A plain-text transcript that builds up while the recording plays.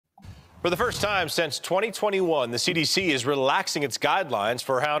For the first time since 2021, the CDC is relaxing its guidelines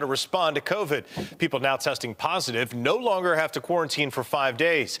for how to respond to COVID. People now testing positive no longer have to quarantine for 5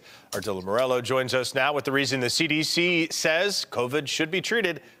 days. Our Dylan Morello joins us now with the reason the CDC says COVID should be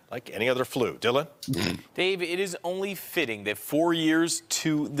treated like any other flu. Dylan? Dave, it is only fitting that 4 years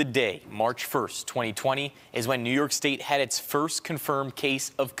to the day, March 1st, 2020, is when New York State had its first confirmed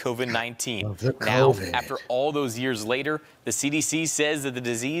case of COVID-19. Now, after all those years later, the CDC says that the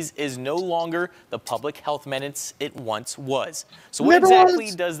disease is no longer the public health menace it once was. So what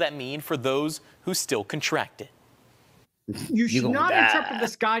exactly does that mean for those who still contract it? You should not interpret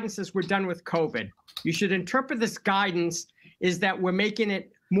this guidance as we're done with COVID. You should interpret this guidance is that we're making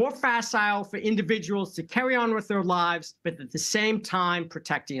it more facile for individuals to carry on with their lives, but at the same time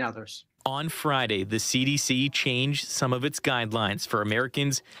protecting others. On Friday, the CDC changed some of its guidelines for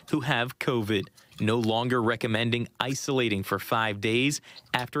Americans who have COVID, no longer recommending isolating for 5 days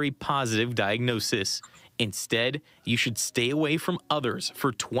after a positive diagnosis. Instead, you should stay away from others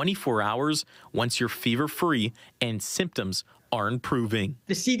for 24 hours once you're fever-free and symptoms are improving.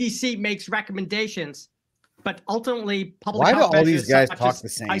 The CDC makes recommendations, but ultimately public Why do health all these guys such talk as the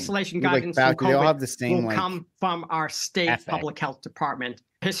same? isolation Like, guidance from they all COVID have the same, will come from our state effect. public health department.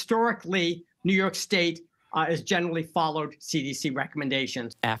 Historically, New York State has generally followed CDC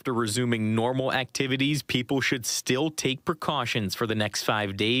recommendations. After resuming normal activities, people should still take precautions for the next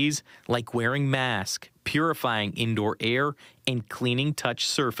 5 days, like wearing masks, purifying indoor air, and cleaning touch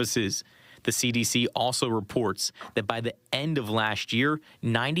surfaces. The CDC also reports that by the end of last year,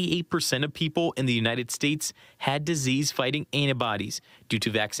 98% of people in the United States had disease-fighting antibodies due to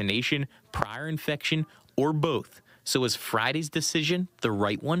vaccination, prior infection, or both. So is Friday's decision the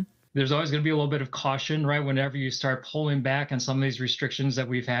right one? There's always going to be a little bit of caution, right? Whenever you start pulling back on some of these restrictions that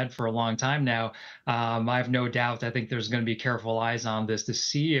we've had for a long time now, I have no doubt. I think there's going to be careful eyes on this to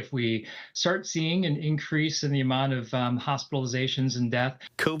see if we start seeing an increase in the amount of hospitalizations and death.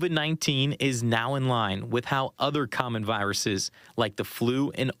 COVID-19 is now in line with how other common viruses like the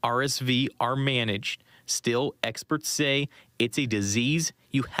flu and RSV are managed. Still, experts say it's a disease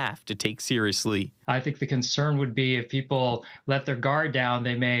you have to take seriously. I think the concern would be if people let their guard down,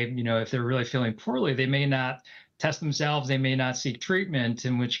 they may, if they're really feeling poorly, they may not test themselves, they may not seek treatment,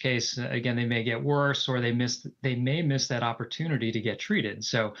 in which case, again, they may get worse or they may miss that opportunity to get treated.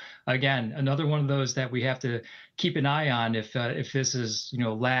 So again, another one of those that we have to keep an eye on if this is,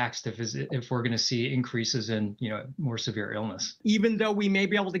 laxed, if we're going to see increases in, more severe illness. Even though we may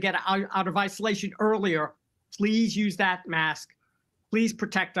be able to get out of isolation earlier, please use that mask. Please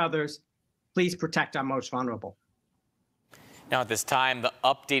protect others. Please protect our most vulnerable. Now, at this time, the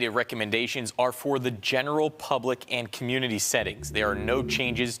updated recommendations are for the general public and community settings. There are no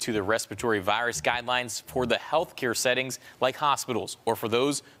changes to the respiratory virus guidelines for the healthcare settings like hospitals or for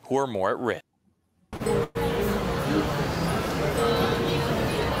those who are more at risk.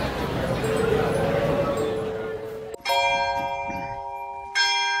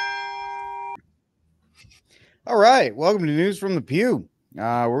 All right, welcome to News from the Pew,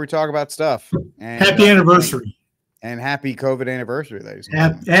 where we talk about stuff. And, happy anniversary. And happy COVID anniversary, ladies.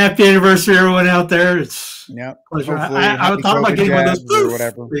 Happy anniversary, everyone out there. It's pleasure. I thought about getting one of those,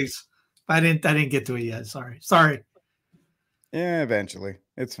 whatever. Please. I didn't get to it yet. Sorry. Yeah, eventually.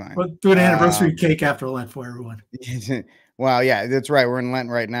 It's fine. We'll do an anniversary cake after Lent for everyone. Well, yeah, that's right. We're in Lent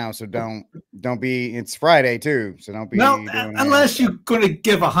right now, so don't be. It's Friday too, so don't be. No, unless you're going to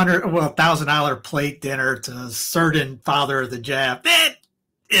give $1,000 plate dinner to a certain father of the jab,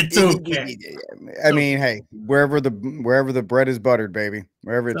 it's okay. I mean, hey, wherever the bread is buttered, baby,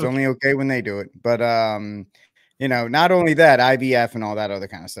 wherever it's only okay when they do it. But not only that, IVF and all that other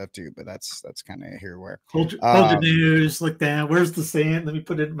kind of stuff too. But that's kind of here where. Hold your news. Look down. Where's the sand? Let me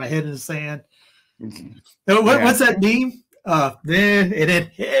put it in my head in the sand. What's that meme? Then it ain't.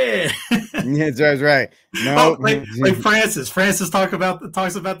 Yeah, that's right. No, like Francis talks about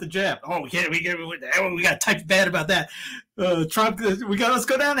the jab. Oh yeah, we got to type bad about that. Trump, let's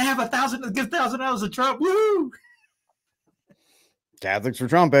go down and have give $1,000 to Trump. Woo! Catholics for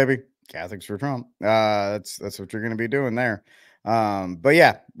Trump, baby. Catholics for Trump. That's what you're gonna be doing there. But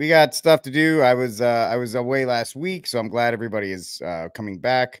yeah, we got stuff to do. I was away last week, so I'm glad everybody is coming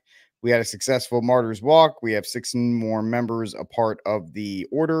back. We had a successful Martyrs Walk. We have 6 more members a part of the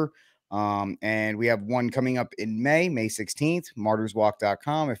order. And we have one coming up in May 16th,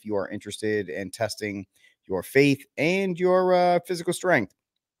 martyrswalk.com, if you are interested in testing your faith and your physical strength.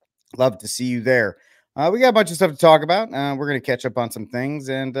 Love to see you there. We got a bunch of stuff to talk about. We're going to catch up on some things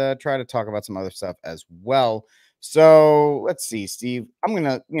and try to talk about some other stuff as well. So let's see, Steve. I'm going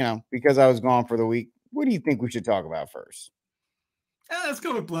to, because I was gone for the week, what do you think we should talk about first? Let's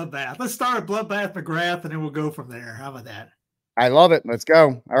go with Bloodbath. Let's start with Bloodbath McGrath, and then we'll go from there. How about that? I love it. Let's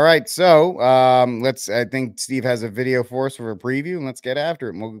go. All right. So I think Steve has a video for us for a preview, and let's get after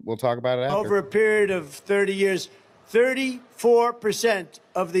it. And we'll talk about it after. Over a period of 30 years, 34%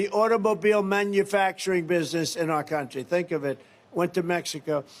 of the automobile manufacturing business in our country, think of it, went to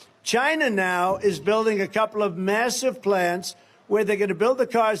Mexico. China now is building a couple of massive plants where they're going to build the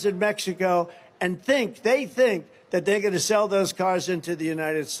cars in Mexico and they think that they're going to sell those cars into the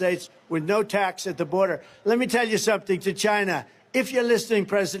United States with no tax at the border. Let me tell you something to China. If you're listening,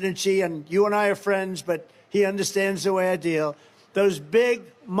 President Xi, and you and I are friends, but he understands the way I deal, those big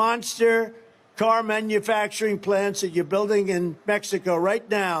monster car manufacturing plants that you're building in Mexico right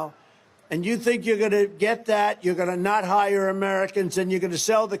now, and you think you're going to get that, you're going to not hire Americans, and you're going to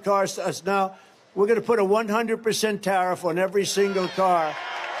sell the cars to us. Now, we're going to put a 100% tariff on every single car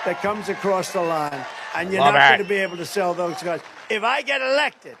that comes across the line, and you're not going to be able to sell those cars. If I get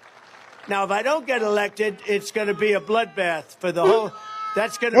elected, now, if I don't get elected, it's going to be a bloodbath for the whole,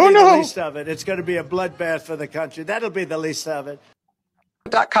 that's going to be the least of it. It's going to be a bloodbath for the country. That'll be the least of it.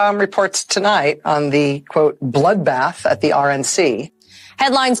 .com reports tonight on the, quote, bloodbath at the RNC.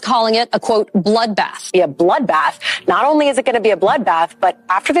 Headlines calling it a, quote, bloodbath. Be a bloodbath. Not only is it going to be a bloodbath, but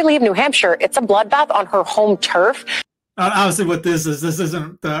after they leave New Hampshire, it's a bloodbath on her home turf. Obviously, what this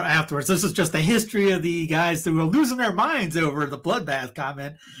isn't afterwards. This is just the history of the guys who are losing their minds over the bloodbath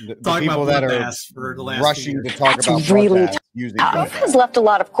comment. Talking about bloodbaths for the last rushing to talk about bloodbaths. Trump has left a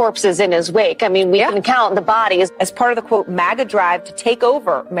lot of corpses in his wake. I mean, we can count the bodies as part of the, quote, MAGA drive to take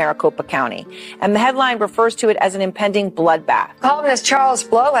over Maricopa County. And the headline refers to it as an impending bloodbath. Columnist Charles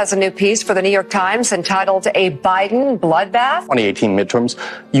Blow has a new piece for the New York Times entitled A Biden Bloodbath. 2018 midterms,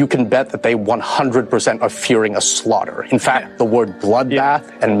 you can bet that they 100% are fearing a slaughter. In fact, the word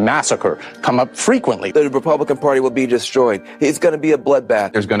bloodbath and massacre come up frequently. The Republican Party will be destroyed. It's going to be a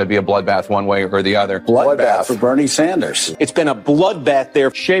bloodbath. There's going to be a bloodbath one way or the other. Bloodbath for Bernie Sanders. It's been a bloodbath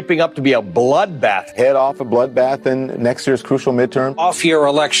there, shaping up to be a bloodbath. Head off a bloodbath in next year's crucial midterm. Off-year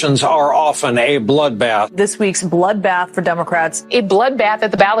elections are often a bloodbath. This week's bloodbath for Democrats. A bloodbath at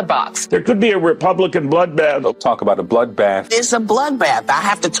the ballot box. There could be a Republican bloodbath. They'll talk about a bloodbath. It's a bloodbath. I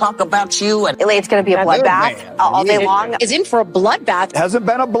have to talk about you. And it's going to be a bloodbath all day long. Is in for a bloodbath. Hasn't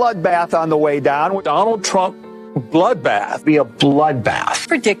been a bloodbath on the way down. Donald Trump bloodbath. Be a bloodbath.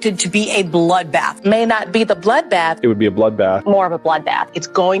 Predicted to be a bloodbath. May not be the bloodbath. It would be a bloodbath. More of a bloodbath. It's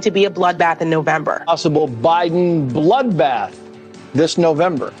going to be a bloodbath in November. Possible Biden bloodbath this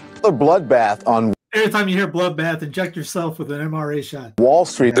November. A bloodbath on every time you hear bloodbath, inject yourself with an MRA shot. Wall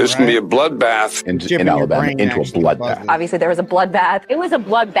Street. There's going to be a bloodbath in Alabama into a bloodbath. Obviously, there was a bloodbath. It was a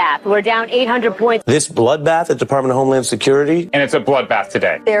bloodbath. We're down 800 points. This bloodbath at Department of Homeland Security. And it's a bloodbath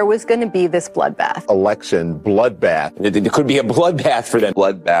today. There was going to be this bloodbath. Election bloodbath. It could be a bloodbath for them.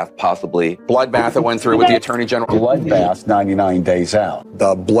 Bloodbath, possibly. Bloodbath that went through with the Attorney General. Bloodbath 99 days out.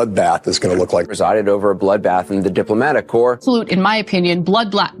 The bloodbath is going to look like presided over a bloodbath in the diplomatic corps. Absolute, in my opinion,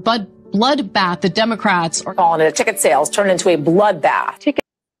 bloodbath. The Democrats are calling it a ticket sales turned into a bloodbath.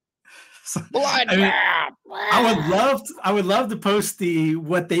 I would love to post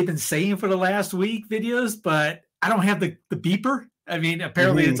what they've been saying for the last week videos, but I don't have the beeper. I mean,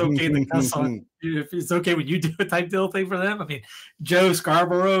 apparently it's okay to cuss on if it's okay when you do a type deal thing for them. I mean, Joe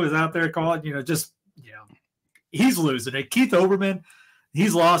Scarborough is out there calling, he's losing it. Keith Olbermann,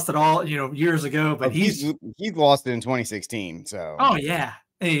 he's lost it all, years ago, but he's lost it in 2016. So oh yeah.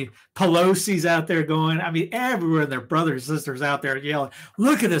 Hey, Pelosi's out there going, I mean, everywhere their brothers and sisters out there yelling,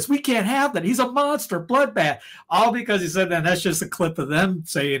 look at this, we can't have that. He's a monster, bloodbath. All because he said that. And that's just a clip of them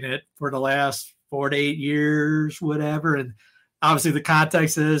saying it for the last 4 to 8 years, whatever. And obviously the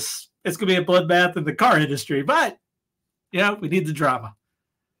context is it's going to be a bloodbath in the car industry. But, we need the drama.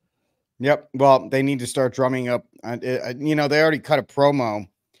 Yep. Well, they need to start drumming up. They already cut a promo,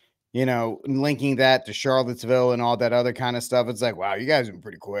 linking that to Charlottesville and all that other kind of stuff. It's like, wow, you guys are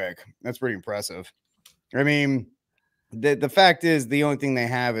pretty quick. That's pretty impressive. I mean, the fact is the only thing they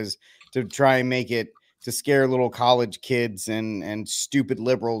have is to try and make it to scare little college kids and stupid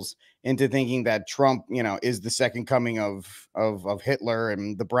liberals into thinking that Trump, is the second coming of Hitler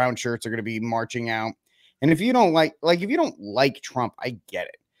and the brown shirts are going to be marching out. And if you don't if you don't like Trump, I get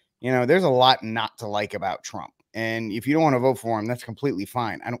it. There's a lot not to like about Trump. And if you don't want to vote for him, that's completely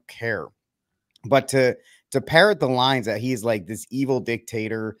fine. I don't care. But to parrot the lines that he's like this evil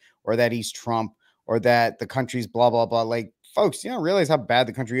dictator or that he's Trump or that the country's blah, blah, blah. Like, folks, you don't realize how bad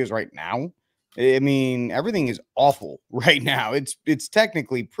the country is right now. I mean, everything is awful right now. It's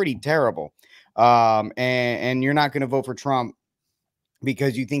technically pretty terrible. And you're not going to vote for Trump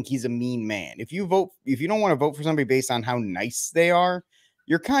because you think he's a mean man. If you don't want to vote for somebody based on how nice they are,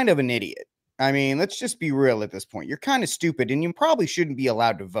 you're kind of an idiot. I mean, let's just be real at this point. You're kind of stupid, and you probably shouldn't be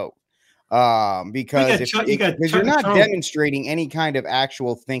allowed to vote. Because you're not demonstrating any kind of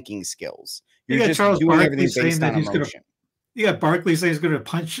actual thinking skills. You're just doing everything based on emotion. You got Barkley saying he's going to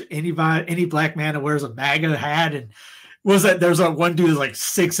punch any black man that wears a MAGA hat, and there's one dude like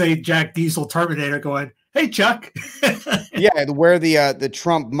 6'8" Jack Diesel Terminator going, "Hey Chuck." Yeah, wear the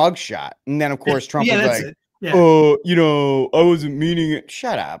Trump mugshot, and then of course Trump is like, I wasn't meaning it.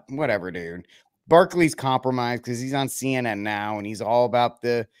 Shut up, whatever, dude. Barkley's compromised because he's on CNN now, and he's all about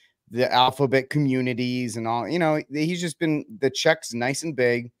the alphabet communities and all. He's just been, the check's nice and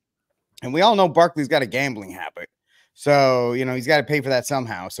big, and we all know Barkley's got a gambling habit. So, he's got to pay for that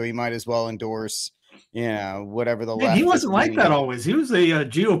somehow. So he might as well endorse, whatever the left. He wasn't like that always. He was a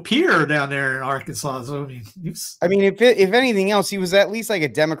GOPer down there in Arkansas. So if anything else, he was at least like a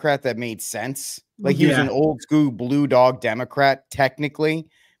Democrat that made sense. Like he was an old school blue dog Democrat, technically,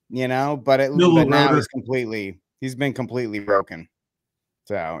 but now he's been completely broken.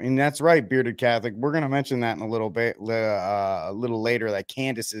 So, and that's right, bearded Catholic. We're going to mention that in a little bit, a little later, that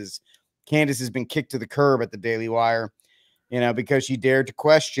Candace has been kicked to the curb at the Daily Wire, because she dared to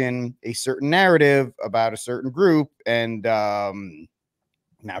question a certain narrative about a certain group, and now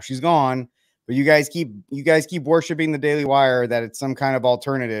she's gone. But you guys keep worshiping the Daily Wire, that it's some kind of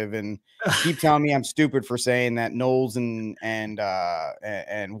alternative, and keep telling me I'm stupid for saying that Knowles and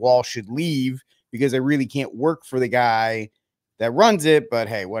Wall should leave because I really can't work for the guy that runs it. But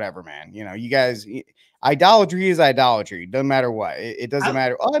hey, whatever, man. You guys. Idolatry is idolatry. Doesn't matter what. It doesn't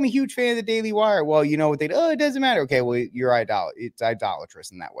matter. Oh, I'm a huge fan of the Daily Wire. Well, you know what it doesn't matter. Okay, well, it's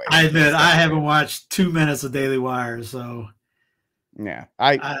idolatrous in that way. I admit I haven't watched 2 minutes of Daily Wire, so yeah,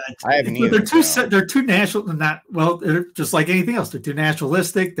 I haven't either. They're too national. They're just like anything else. They're too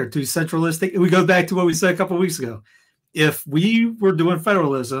nationalistic. They're too centralistic. We go back to what we said a couple of weeks ago. If we were doing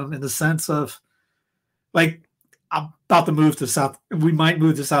federalism in the sense of, like, I'm about to move to we might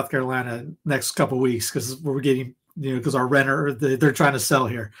move to South Carolina next couple of weeks because we're getting, because our renter, they're trying to sell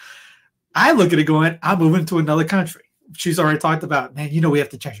here. I look at it going, I'm moving to another country. She's already talked about, man, we have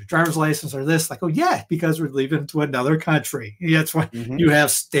to change your driver's license or this. Like, oh yeah, because we're leaving to another country. That's why you have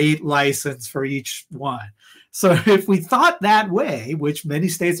state license for each one. So if we thought that way, which many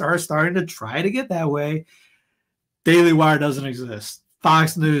states are starting to try to get that way, Daily Wire doesn't exist.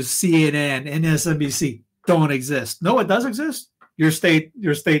 Fox News, CNN, MSNBC don't exist. No, it does exist. Your state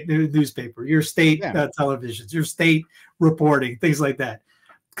newspaper, your state televisions, your state reporting, things like that.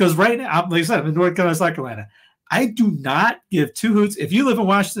 Because right now, like I said, I'm in North Carolina, South Carolina. I do not give two hoots. If you live in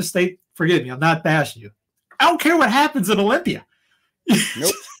Washington State, forgive me, I'm not bashing you. I don't care what happens in Olympia.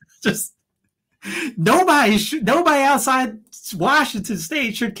 Nope. Just nobody outside Washington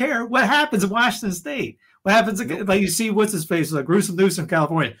State should care what happens in Washington State. What happens, like you see, what's his face, like Gruesome Newsom,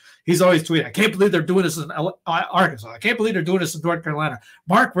 California. He's always tweeting, I can't believe they're doing this in Arkansas. I can't believe they're doing this in North Carolina.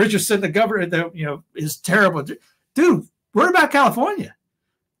 Mark Richardson, the governor, is terrible. Dude, worry about California.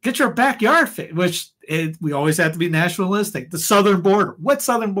 Get your backyard fit, we always have to be nationalistic. The southern border. What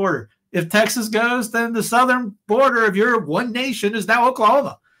southern border? If Texas goes, then the southern border of your one nation is now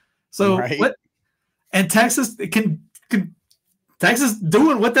Oklahoma. So what? And Texas Texas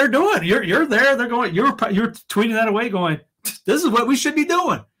doing what they're doing. You're there. They're going. You're tweeting that away, going, "This is what we should be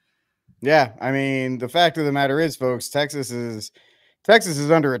doing." Yeah, I mean, the fact of the matter is, folks, Texas is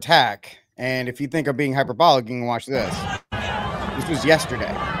under attack. And if you think I'm being hyperbolic, you can watch this. This was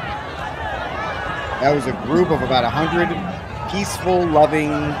yesterday. That was a group of about 100 peaceful,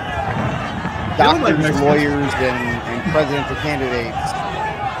 loving doctors, lawyers, and presidential candidates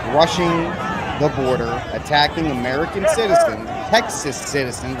rushing the border, attacking American citizens, Texas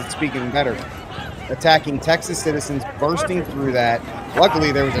citizens, speaking better, attacking Texas citizens, bursting through that.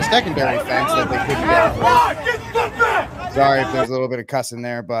 Luckily, there was a secondary fence that they couldn't get through. Sorry if there's a little bit of cussing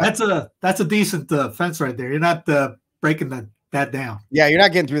there, but that's a decent fence right there. You're not breaking that down. Yeah, you're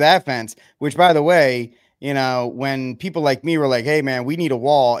not getting through that fence. Which, by the way, when people like me were like, "Hey, man, we need a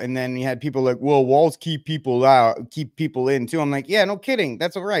wall," and then you had people like, "Well, walls keep people out, keep people in too." I'm like, "Yeah, no kidding.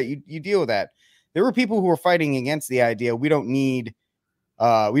 That's all right. You deal with that." There were people who were fighting against the idea. We don't need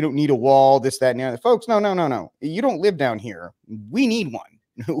a wall, this, that, and the other. Folks, no. You don't live down here. We need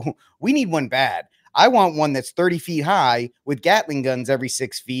one. We need one bad. I want one that's 30 feet high with Gatling guns every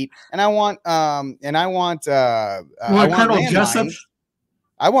 6 feet. And I want Colonel Jessup?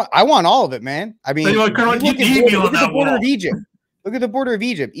 I want all of it, man. I mean, look at the border of Egypt. Look at the border of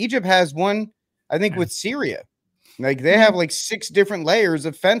Egypt. Egypt has one, I think, with Syria. Like, they have like 6 different layers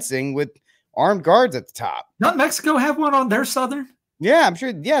of fencing with armed guards at the top. Doesn't Mexico have one on their southern? Yeah, I'm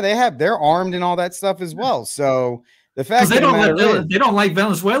sure. Yeah, they're armed and all that stuff as well. So the fact they that they don't like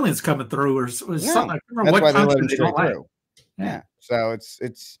Venezuelans coming through or something. I don't remember that's what why they let country them they don't straight like. through. Yeah. So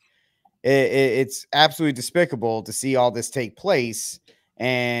it's absolutely despicable to see all this take place.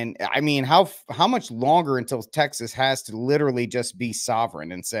 And I mean, how much longer until Texas has to literally just be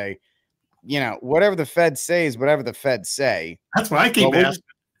sovereign and say, you know, whatever the feds say is whatever the feds say. That's what I keep asking.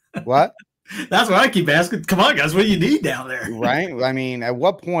 What? That's what I keep asking. Come on, guys, what do you need down there? Right? I mean, at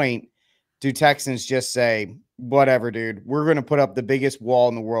what point do Texans just say, whatever, dude, we're going to put up the biggest wall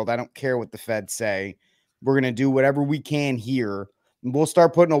in the world. I don't care what the feds say. We're going to do whatever we can here. And we'll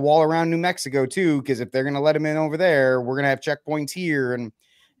start putting a wall around New Mexico too, because if they're going to let them in over there, we're going to have checkpoints here. And,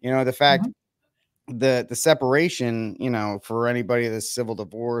 you know, the fact the separation, you know, for anybody that's civil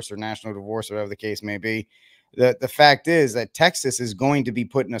divorce or national divorce, or whatever the case may be, the fact is that Texas is going to be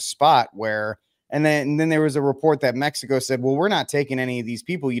put in a spot where, and then there was a report that Mexico said, well, we're not taking any of these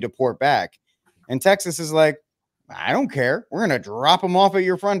people you deport back. And Texas is like, I don't care. We're going to drop them off at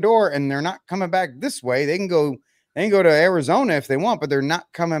your front door and they're not coming back this way. They can go to Arizona if they want, but they're not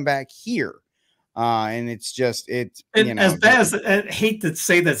coming back here. And it's just, you know, as bad as I hate to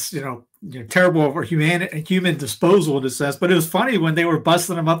say that's, you know, terrible over human disposal in a sense, but it was funny when they were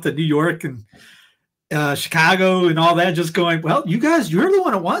busting them up to New York and Chicago and all that, just going, well, you guys, you're the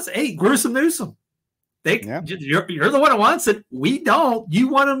one that wants it. Hey, Gruesome Newsom. You're the one that wants it. We don't. You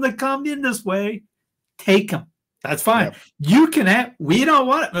want them to come in this way, take them. That's fine. Yep. You can have, we don't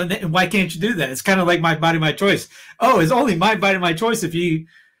want it. Why can't you do that? It's kind of like my body, my choice. Oh, it's only my body, my choice if you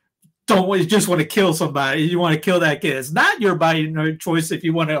don't just want to kill somebody. You want to kill that kid. It's not your body, no choice if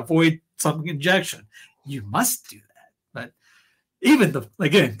you want to avoid some injection. You must do that. But even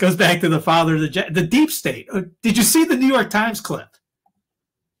again, goes back to the father of the deep state. Did you see the New York Times clip?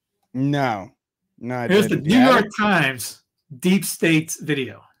 No. Here's the New York Times deep state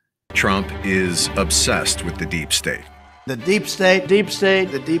video. Trump is obsessed with the deep state. The deep state,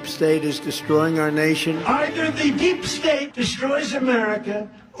 the deep state is destroying our nation. Either the deep state destroys America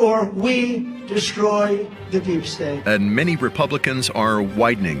or we destroy the deep state. And many Republicans are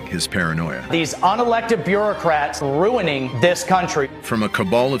widening his paranoia. These unelected bureaucrats ruining this country. From a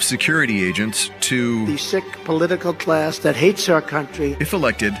cabal of security agents to the sick political class that hates our country. If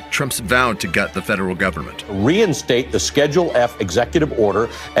elected, Trump's vowed to gut the federal government. Reinstate the Schedule F executive order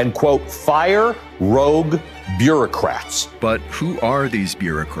and, quote, fire rogue bureaucrats. But who are these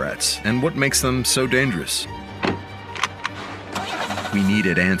bureaucrats and what makes them so dangerous? We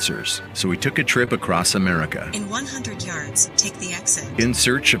needed answers, so we took a trip across America. In 100 yards, take the exit. In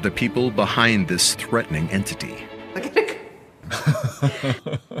search of the people behind this threatening entity.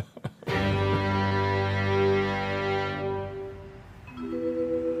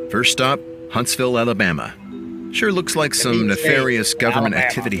 First stop, Huntsville, Alabama. Sure looks like some nefarious government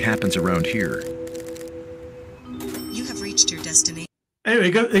activity happens around here. You have reached your destination.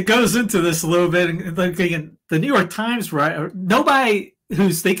 Anyway, it goes into this a little bit. And the New York Times, right? Nobody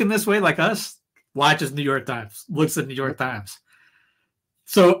who's thinking this way like us watches New York Times, looks at New York Times.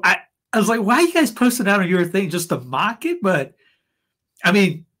 So I was like, why are you guys posting out on your thing just to mock it? But I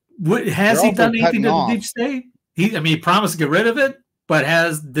mean, has he done anything to the deep state? He promised to get rid of it, but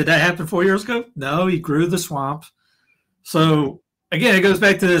did that happen 4 years ago? No, he grew the swamp. So again, it goes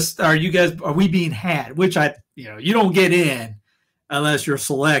back to this: are we being had? Which you don't get in unless you're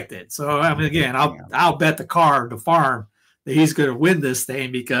selected. So I mean, again, I'll bet the farm that he's going to win this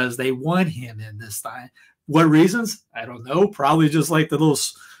thing because they want him in this time. What reasons? I don't know. Probably just like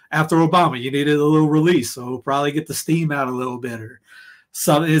after Obama, you needed a little release, so probably get the steam out a little bit.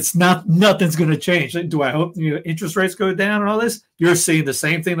 So it's nothing's going to change. Do I hope interest rates go down and all this? You're seeing the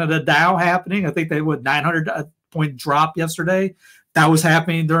same thing at the Dow happening. I think they would 900-point drop yesterday. That was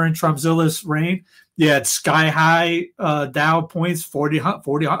happening during Trumpzilla's reign. You had sky high Dow points,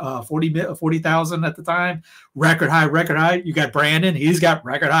 40,000 at the time, record high. You got Brandon, he's got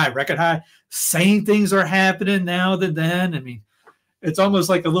record high. Same things are happening now than then. I mean, it's almost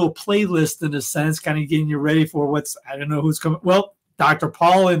like a little playlist in a sense, kind of getting you ready for I don't know who's coming. Well, Dr.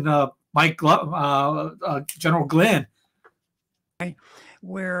 Paul and General Glenn.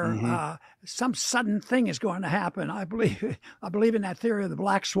 Where some sudden thing is going to happen. I believe in that theory of the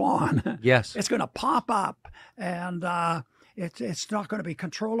black swan. Yes. It's going to pop up, and it's not going to be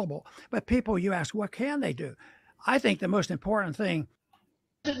controllable. But people, you ask, what can they do? I think the most important thing.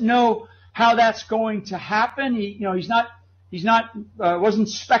 Doesn't know how that's going to happen. Wasn't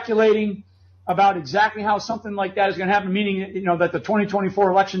speculating about exactly how something like that is going to happen, meaning that the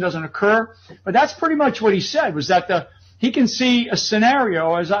 2024 election doesn't occur. But that's pretty much what he said, was that he can see a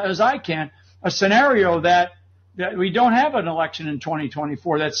scenario, as I can, a scenario that that we don't have an election in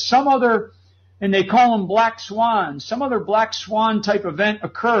 2024. That some other, and they call them black swans, some other black swan type event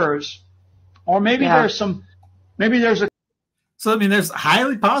occurs, or maybe there's a. So I mean, there's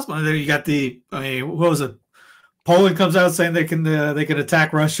highly possible. And then you got what was it? Poland comes out saying they can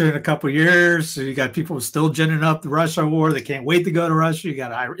attack Russia in a couple of years. So you got people still ginning up the Russia war. They can't wait to go to Russia. You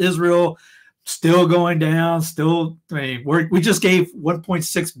got Israel still going down. Still, I mean, we just gave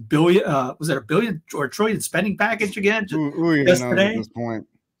 1.6 billion. Was it a billion or a trillion spending package again yesterday? At this point.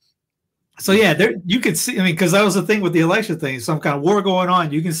 So yeah, there you can see. I mean, because that was the thing with the election thing. Some kind of war going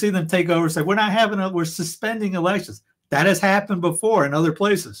on. You can see them take over. Say we're suspending elections. That has happened before in other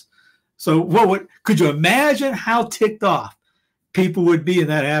places. So could you imagine how ticked off people would be if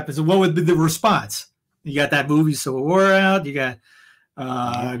that happens? And what would be the response? You got that movie Civil War out. You got,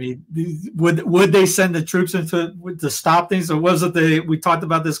 I mean, would they send the troops to stop things? Or was it we talked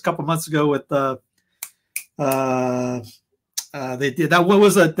about this a couple months ago with they did that. What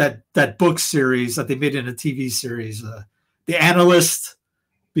was that book series that they made in a TV series? The analyst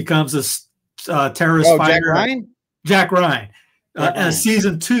becomes a terrorist fighter. Jack Ryan.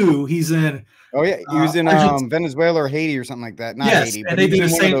 Season 2, he's in. Oh yeah, he was in Venezuela or Haiti or something like that. Not Haiti, and they did the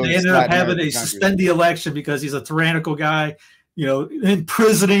same. They ended up having to suspend the election because he's a tyrannical guy. You know,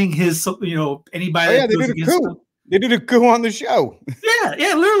 imprisoning his. You know, anybody. Oh, yeah, they did a coup. They did a coup on the show.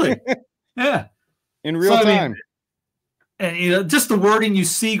 Yeah, literally. Yeah, in real time. I mean, and you know, just the wording you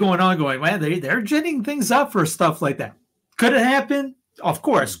see going on, man, they're ginning things up for stuff like that. Could it happen? Of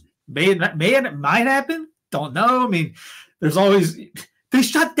course. Might happen. Don't know. I mean, there's always, they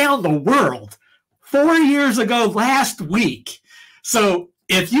shut down the world 4 years ago last week. So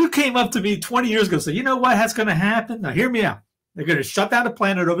if you came up to me 20 years ago and said, you know what, that's going to happen? Now hear me out. They're going to shut down the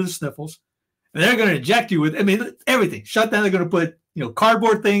planet over the sniffles. And they're going to inject you with, I mean, everything. Shut down. They're going to put,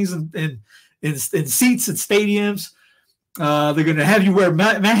 cardboard things in seats at stadiums. They're going to have you wear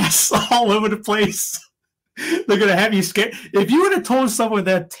masks all over the place. They're going to have you scared. If you would have told someone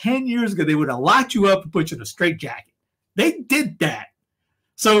that 10 years ago, they would have locked you up and put you in a straitjacket. They did that.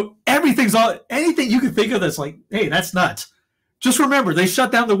 So anything you can think of that's like, hey, that's nuts. Just remember, they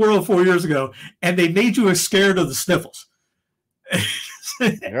shut down the world 4 years ago, and they made you scared of the sniffles.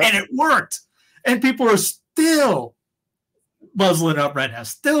 And it worked. And people are still muzzling up right now,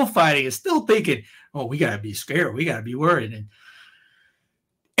 still fighting, and still thinking, oh, we got to be scared. We got to be worried. And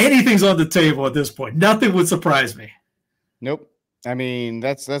anything's on the table at this point. Nothing would surprise me. Nope. I mean,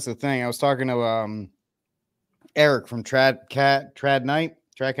 that's the thing. I was talking to Eric from Trad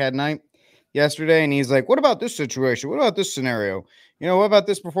Night yesterday, and he's like, what about this situation? What about this scenario? What about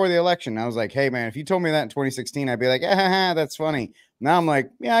this before the election? And I was like, hey, man, if you told me that in 2016, I'd be like, that's funny. Now I'm like,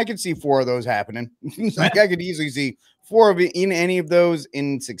 yeah, I could see 4 of those happening. Like I could easily see 4 of it in any of those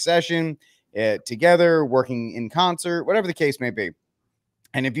in succession, together, working in concert, whatever the case may be.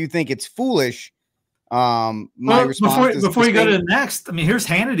 And if you think it's foolish, my response before you go to the next, I mean, here's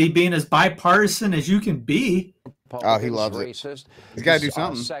Hannity being as bipartisan as you can be. Oh, he loves racist. He's got to do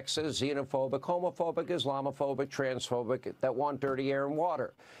something. Sexist, xenophobic, homophobic, Islamophobic, transphobic that want dirty air and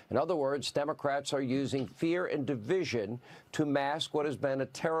water. In other words, Democrats are using fear and division to mask what has been a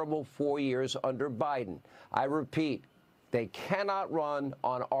terrible 4 years under Biden. I repeat, they cannot run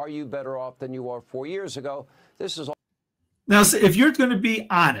on "Are you better off than you were 4 years ago?" This is all. Now, so if you're going to be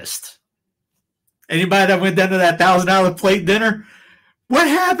honest, anybody that went down to that $1,000 plate dinner, what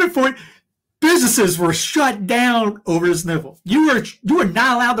happened for businesses were shut down over the sniffle? You were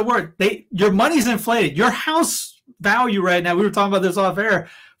not allowed to work. Your money's inflated. Your house value right now, we were talking about this off air,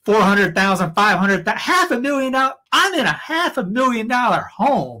 $400,000, $500,000, $500,000. I'm in a $500,000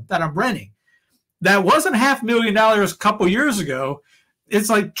 home that I'm renting. That wasn't $500,000 a couple years ago. It's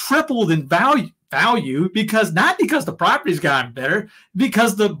like tripled in value because not because the property's gotten better,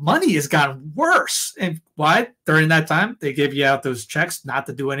 because the money has gotten worse. And why? During that time, they give you out those checks not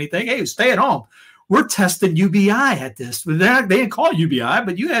to do anything. Hey, stay at home. We're testing UBI at this. They didn't call it UBI,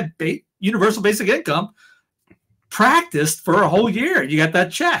 but you had universal basic income practiced for a whole year. You got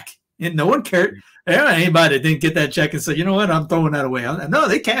that check, and no one cared. Anybody that didn't get that check and said, you know what, I'm throwing that away. No,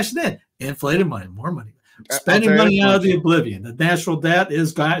 they cashed it in. Inflated money, more money. Spending money out of the oblivion. The national debt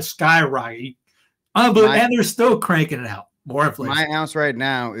is skyrocketing. Unbelievable. And they're still cranking it out. More inflation. My house right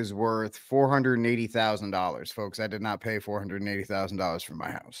now is worth $480,000, folks. I did not pay $480,000 for my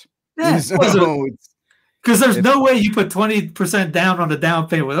house. Yeah, because there's no way you put 20% down on the down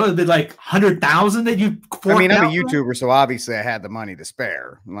payment. It would be like $100,000 that you. I mean, I'm a YouTuber, so obviously I had the money to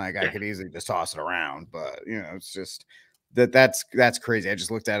spare. Like I could easily just toss it around, but it's just that's crazy. I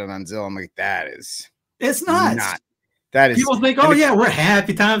just looked at it on Zillow. I'm like, it's nuts. That is people think, oh yeah, we're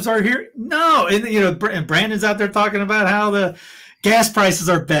happy times are here. No, and and Brandon's out there talking about how the gas prices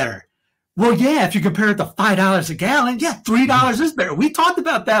are better. Well, yeah, if you compare it to $5 a gallon, yeah, $3 is better. We talked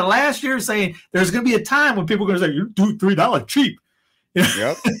about that last year, saying there's going to be a time when people are going to say, "You do $3 cheap."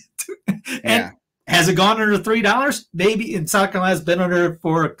 Yep. And has it gone under $3? Maybe in South Carolina, it's been under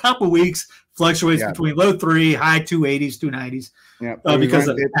for a couple weeks. Fluctuates between low 3, high 280s, 290s. Yeah, because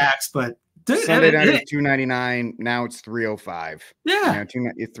of the tax. But dude, Sunday night is $2.99. Now it's $3.05. Yeah,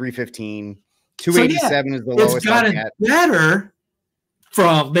 $3.15. $2.87 is the lowest. It's gotten better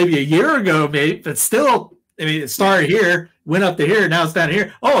from maybe a year ago, but still, I mean, it started here, went up to here, now it's down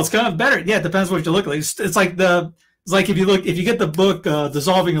here. Oh, it's gotten better. Yeah, it depends what you look like. It's like if you get the book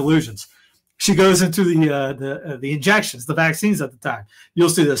Dissolving Illusions. She goes into the injections, the vaccines at the time. You'll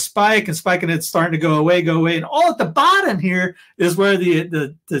see the spike, and it's starting to go away. And all at the bottom here is where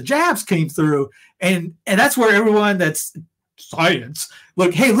the jabs came through. And that's where everyone that's science,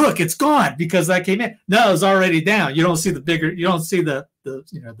 look, it's gone because that came in. No, it's already down. You don't see the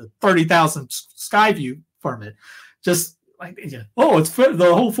 30,000 sky view from it. Just like, it's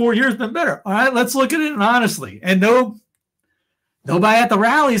the whole 4 years been better. All right, let's look at it honestly. And nobody at the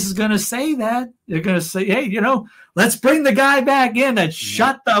rallies is going to say that. They're going to say, hey, let's bring the guy back in that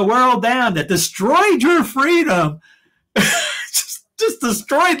shut the world down, that destroyed your freedom, just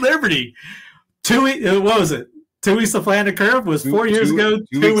destroyed liberty. What was it? 2 weeks to flatten the curve was 4 years ago.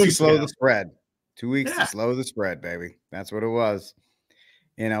 2 weeks to slow the spread. 2 weeks to slow the spread, baby. That's what it was.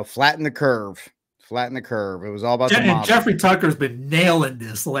 Flatten the curve. Flatten the curve. It was all about the model. Jeffrey Tucker's been nailing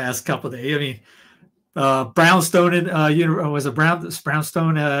this the last couple of days. I mean, Brownstone was a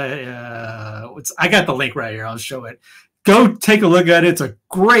Brownstone. I got the link right here. I'll show it. Go take a look at it. It's a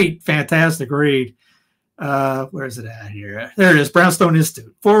great, fantastic read. Where is it at here? There it is. Brownstone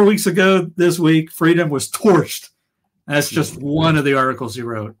Institute. 4 weeks ago this week, freedom was torched. That's just one of the articles he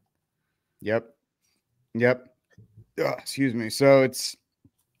wrote. Yep. Excuse me. So it's,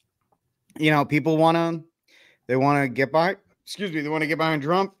 people want to get by. They want to get behind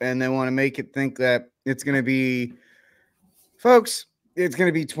Trump, and they want to make it think that it's going to be, folks, it's going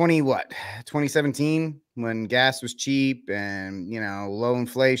to be 2017 when gas was cheap and, low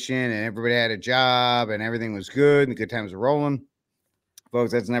inflation and everybody had a job and everything was good and the good times were rolling.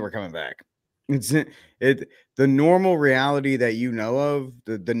 Folks, that's never coming back. The normal reality that you know of,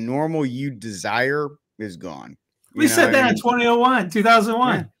 the normal you desire is gone. We said that in 2001.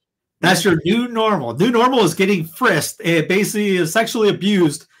 Yeah. That's your new normal. New normal is getting frisked. It basically is sexually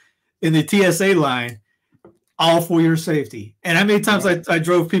abused in the TSA line, all for your safety. And how many times I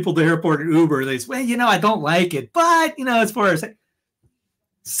drove people to the airport in Uber, they say, well, I don't like it, but, as far as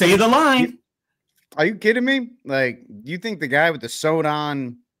say the line. Are you kidding me? Like, you think the guy with the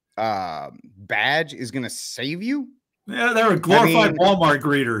sewed-on badge is going to save you? Yeah, they were glorified Walmart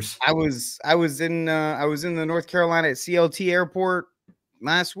greeters. I was in the North Carolina at CLT airport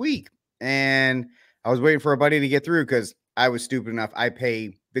last week, and I was waiting for a buddy to get through because I was stupid enough. I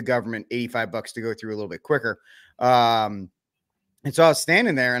pay the government $85 to go through a little bit quicker. And so I was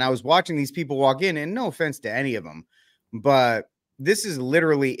standing there and I was watching these people walk in, and no offense to any of them, but this is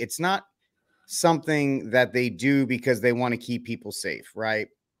literally, it's not something that they do because they want to keep people safe, right?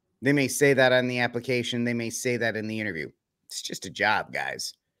 They may say that on the application. They may say that in the interview. It's just a job,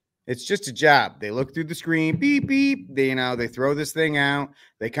 guys. It's just a job. They look through the screen, beep, beep. They throw this thing out.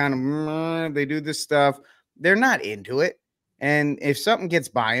 They kind of, they do this stuff. They're not into it. And if something gets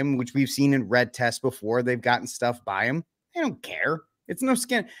by them, which we've seen in red tests before, they've gotten stuff by them. They don't care. It's no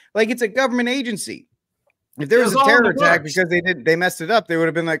skin. Like, it's a government agency. If there was a terror attack because they messed it up, they would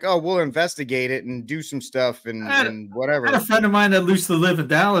have been like, oh, we'll investigate it and do some stuff and whatever. I had a friend of mine that used to live in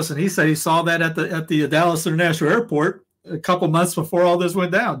Dallas, and he said he saw that at the Dallas International Airport a couple months before all this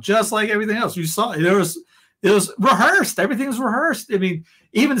went down, just like everything else. You saw it was rehearsed. Everything was rehearsed. I mean,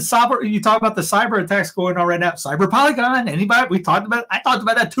 even you talk about the cyber attacks going on right now. Cyber Polygon, I talked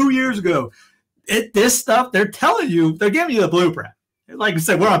about that 2 years ago. This stuff, they're telling you, they're giving you the blueprint. Like I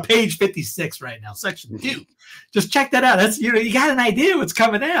said, we're on page 56 right now, section 2. Just check that out. That's, you got an idea what's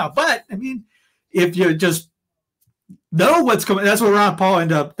coming out. But I mean, if you just know what's coming, that's what Ron Paul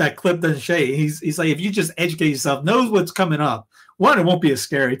ended up, that clip doesn't say. He's like, if you just educate yourself, knows what's coming up. One, it won't be as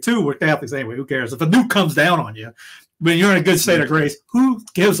scary. Two, we're Catholics anyway. Who cares? If a nuke comes down on you, when you're in a good state of grace, who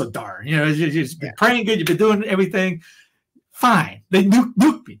gives a darn? You've been praying good. You've been doing everything. Fine. They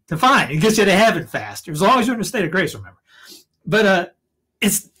nuke me. Fine. It gets you to heaven faster. As long as you're in a state of grace, remember. But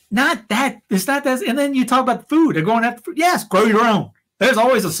it's not that. It's not that. And then you talk about food. They're going after food. Yes, grow your own. There's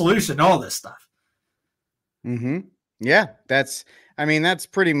always a solution to all this stuff. Mm-hmm. Yeah, that's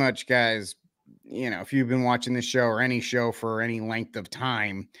pretty much, guys. if you've been watching this show or any show for any length of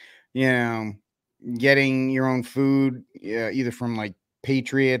time, getting your own food, either from like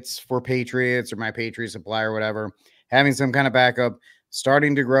Patriots or My Patriot Supply or whatever, having some kind of backup,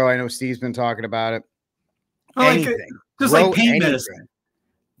 starting to grow. I know Steve's been talking about it. Anything. Just like pain medicine.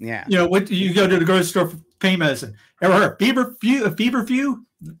 Yeah. What you go to the grocery store for pain medicine. Ever heard of feverfew?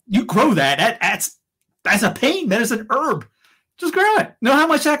 You grow that. That's a pain medicine herb. Just grow it. Know how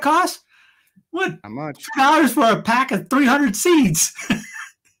much that costs? What? How much? $2 for a pack of 300 seeds.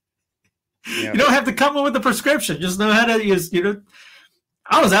 Yep. You don't have to come in with a prescription. Just know how to use,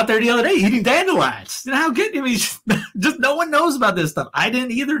 I was out there the other day eating dandelions. How good? Just no one knows about this stuff. I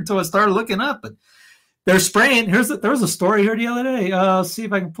didn't either until I started looking up. But they're spraying. There was a story here the other day. I'll see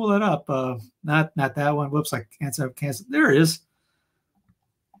if I can pull that up. Not that one. Whoops, I can't say cancel. There it is.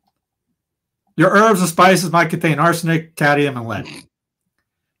 Your herbs and spices might contain arsenic, cadmium, and lead.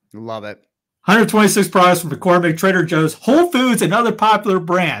 Love it. 126 products from McCormick, Trader Joe's, Whole Foods, and other popular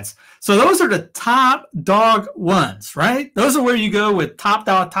brands. So those are the top dog ones, right? Those are where you go with top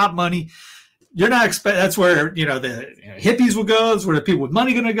dollar, top money. You're not expect. That's where the hippies will go. That's where the people with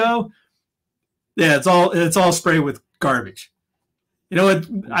money going to go. Yeah, it's all sprayed with garbage. You know what?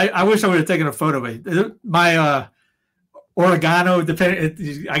 I wish I would have taken a photo of it. My oregano,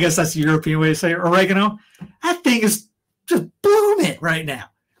 I guess that's the European way to say it, oregano. That thing is just blooming right now.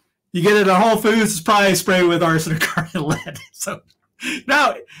 You get it at Whole Foods, it's probably sprayed with arsenic, carbon, lead. So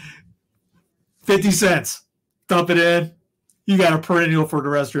now, 50 cents, dump it in. You got a perennial for the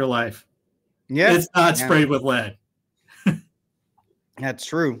rest of your life. Yeah, it's not sprayed with lead. That's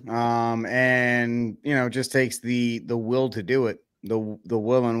true. And it just takes the will to do it, the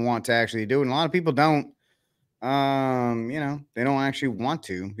will and want to actually do it. And a lot of people don't. They don't actually want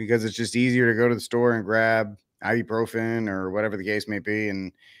to, because it's just easier to go to the store and grab ibuprofen or whatever the case may be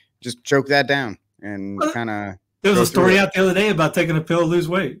and just choke that down and kind of. There was a story out the other day about taking a pill to lose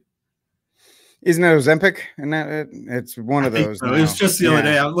weight. Isn't that Ozempic? And it's one of those. So. It was just the other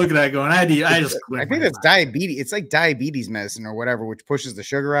day. I'm looking at it going, I think it's diabetes. It's like diabetes medicine or whatever, which pushes the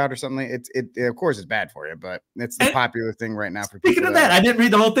sugar out or something. It of course it's bad for you, but it's the popular thing right now for people. Speaking of that, I didn't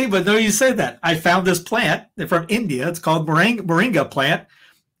read the whole thing, but no, you said that. I found this plant from India. It's called moringa plant.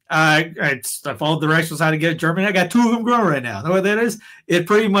 I followed directions how to get it Germany. I got 2 of them growing right now. Know what that is? It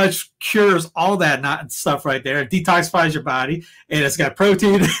pretty much cures all that stuff right there. It detoxifies your body, and it's got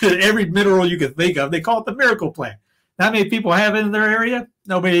protein and every mineral you can think of. They call it the miracle plant. Not many people have it in their area.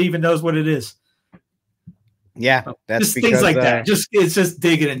 Nobody even knows what it is. Yeah, that's just things like that. It's just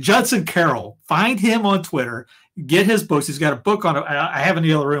digging in. Judson Carroll, find him on Twitter. Get his books. He's got a book on it. I have in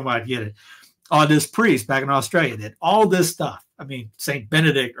the other room. I'd get it. On this priest back in Australia did all this stuff. I mean, St.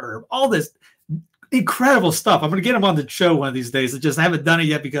 Benedict herb, all this incredible stuff. I'm going to get him on the show one of these days. I just haven't done it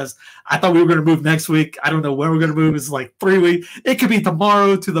yet because I thought we were going to move next week. I don't know when we're going to move. It's like 3 weeks. It could be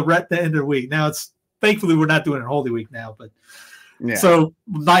tomorrow to the end of the week. Now thankfully we're not doing it Holy Week now, but so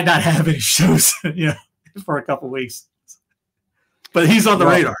might not have any shows, for a couple of weeks. But he's on the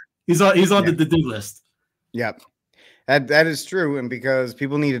radar. He's on the to-do list. Yep. That is true. And because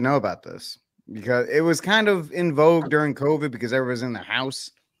people need to know about this. Because it was kind of in vogue during COVID because everyone's in the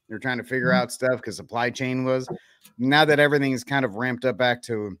house. They're trying to figure out stuff because supply chain was. Now that everything is kind of ramped up back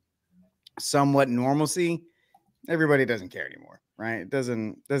to somewhat normalcy, everybody doesn't care anymore, right? It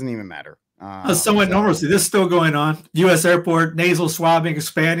doesn't even matter. Somewhat normalcy. This is still going on. U.S. airport, nasal swabbing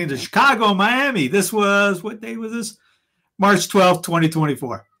expanding to Chicago and Miami. This was, what day was this? March 12th,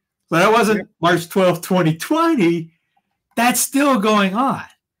 2024. So that wasn't March 12th, 2020. That's still going on.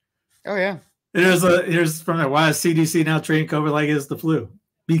 Oh, yeah. Here's from there. Why is CDC now treating COVID like it's the flu?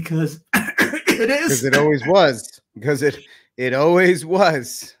 Because it is. Because it always was. Because it always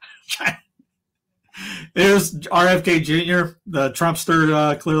was. Here's RFK Jr. The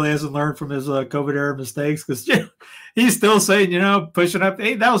Trumpster clearly hasn't learned from his COVID era mistakes because he's still saying, pushing up.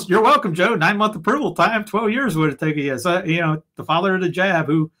 Hey, you're welcome, Joe. 9-month approval time. 12 years would have taken you. So, the father of the jab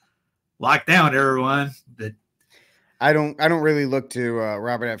who locked down everyone. But I don't really look to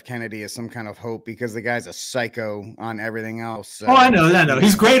Robert F. Kennedy as some kind of hope because the guy's a psycho on everything else. I know.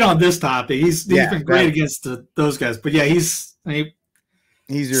 He's great on this topic. He's been great against those guys. But yeah,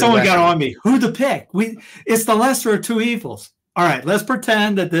 someone got on me. Who to pick? It's the lesser of 2 evils. All right, let's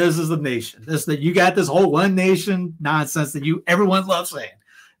pretend that this is the nation. That you got this whole one nation nonsense that everyone loves saying.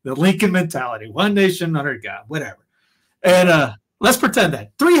 The Lincoln mentality, one nation under God, whatever. And let's pretend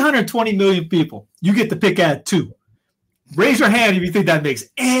that 320 million people, you get to pick out 2. Raise your hand if you think that makes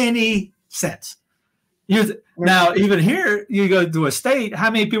any sense. Now, even here, you go to a state,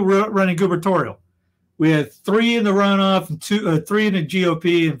 how many people running gubernatorial? We had 3 in the runoff and 3 in the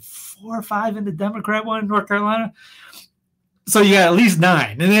GOP and 4 or 5 in the Democrat one in North Carolina. So you got at least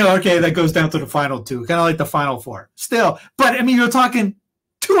 9. And then, okay, that goes down to the final 2, kind of like the final 4. Still, but I mean, you're talking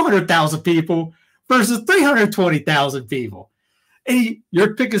 200,000 people versus 320,000 people. And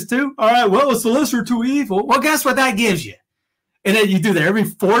your pick is 2? All right, well, it's the lesser 2 evil. Well, guess what that gives you? And then you do that every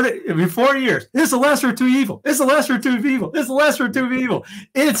 4 years. It's the lesser 2 evil. It's the lesser 2 evil. It's the lesser 2 evil.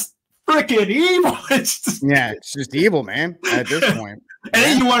 It's freaking evil. It's just evil, man, at this point. And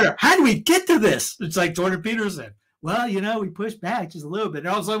then you wonder, how do we get to this? It's like Jordan Peterson. Well, we pushed back just a little bit. And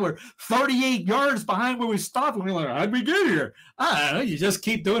all of a sudden, we're 38 yards behind where we stopped. And we're like, how'd we get here? I don't know. You just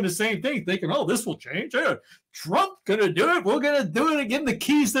keep doing the same thing, thinking, oh, this will change. Yeah, Trump going to do it. We're going to do it and give him the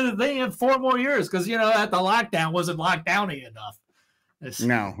keys to the thing in 4 more years because, at the lockdown wasn't locked downy enough.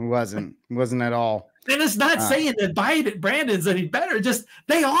 No, it wasn't. It wasn't at all. And it's not saying that Brandon's any better. Just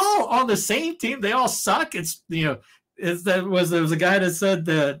they all on the same team. They all suck. It's, there was a guy that said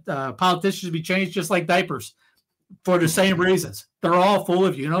that politicians should be changed just like diapers. For the same reasons. They're all full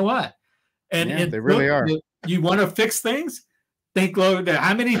of what. And they really are. You want to fix things? Think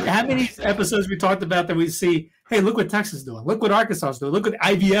how many episodes we talked about that we see, hey, look what Texas is doing. Look what Arkansas is doing. Look what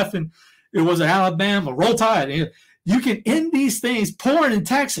IVF and it was Alabama. Roll Tide. You can end these things. Porn in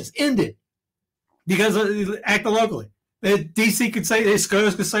Texas, end it. Because act locally. DC could say,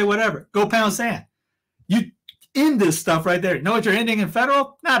 SCOTUS could say whatever. Go pound sand. You end this stuff right there. You know what you're ending in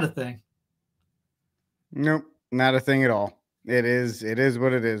federal? Not a thing. Nope. Not a thing at all. It is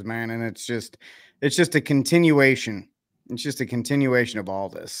what it is, man. And it's just a continuation. It's just a continuation of all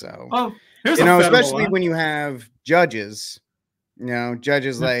this. So, especially when you have judges,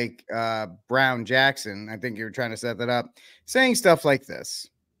 judges like Brown Jackson, I think you're trying to set that up, saying stuff like this.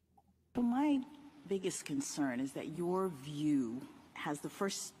 But my biggest concern is that your view has the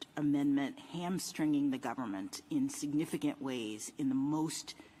First Amendment hamstringing the government in significant ways in the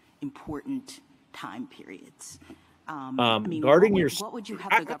most important time periods. Guarding what would you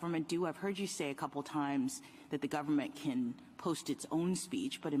have the government do? I've heard you say a couple times that the government can post its own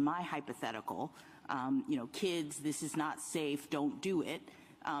speech, but in my hypothetical, kids, this is not safe, don't do it,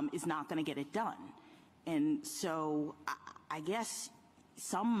 is not going to get it done. And so I guess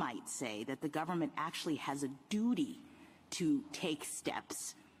some might say that the government actually has a duty to take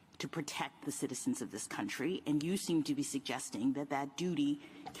steps to protect the citizens of this country, and you seem to be suggesting that that duty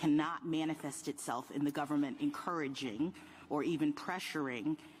cannot manifest itself in the government encouraging or even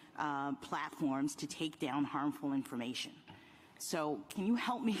pressuring platforms to take down harmful information. So can you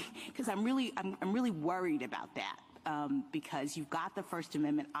help me? Because I'm really worried about that because you've got the First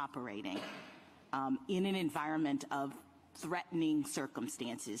Amendment operating in an environment of threatening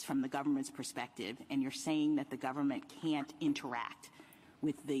circumstances from the government's perspective, and you're saying that the government can't interact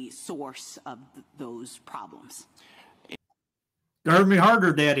with the source of those problems. Guard me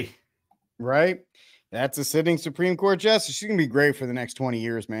harder, Daddy. Right? That's a sitting Supreme Court justice. She's going to be great for the next 20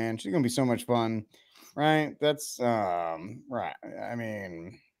 years, man. She's going to be so much fun. Right? That's, right. I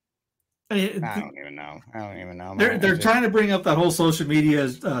mean, I don't even know. They're trying to bring up that whole social media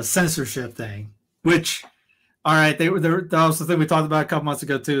censorship thing, which, all right, that was the thing we talked about a couple months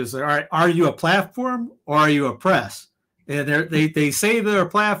ago, too. So, all right, are you a platform or are you a press? And they say they're a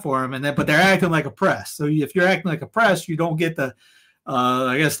platform, but they're acting like a press. So if you're acting like a press, you don't get the,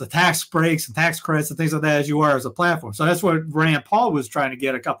 the tax breaks and tax credits and things like that as you are as a platform. So that's what Rand Paul was trying to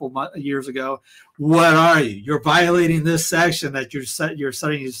get a couple years ago. What are you? You're violating this section that you're setting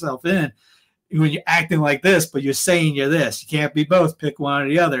yourself in when you're acting like this, but you're saying you're this. You can't be both. Pick one or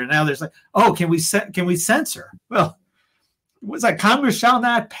the other. And now there's like, oh, can we censor? Well, what's that? Congress shall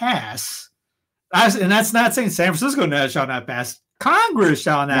not pass. And that's not saying San Francisco shall not pass. Congress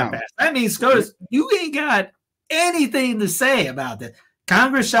shall not pass. That means SCOTUS, you ain't got anything to say about that.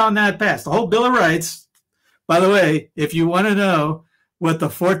 Congress shall not pass. The whole Bill of Rights, by the way, if you want to know what the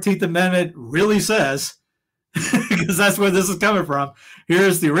 14th Amendment really says, because that's where this is coming from,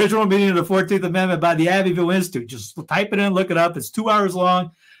 here's the original meaning of the 14th Amendment by the Abbeville Institute. Just type it in, look it up. It's 2 hours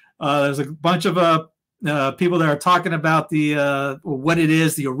long. There's a bunch of people that are talking about the what it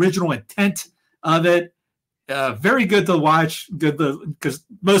is, the original intent of it. Very good to watch, because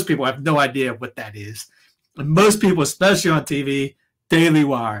most people have no idea what that is. And most people, especially on TV, Daily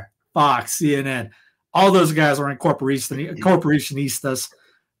Wire, Fox, CNN, all those guys are corporationistas.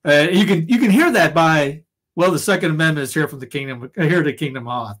 You can hear that by, well, the Second Amendment is here from the kingdom, here to Kingdom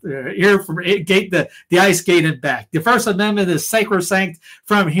Hall, here from the ice gate and back. The First Amendment is sacrosanct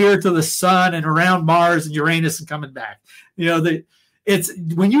from here to the sun and around Mars and Uranus and coming back. It's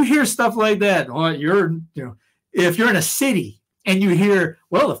when you hear stuff like that, if you're in a city and you hear,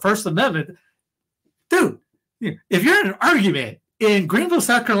 well, the First Amendment, dude, if you're in an argument in Greenville,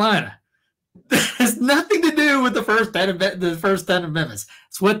 South Carolina, that has nothing to do with the first 10 amendments.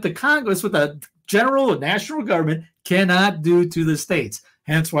 It's what the Congress, what the general and national government cannot do to the states.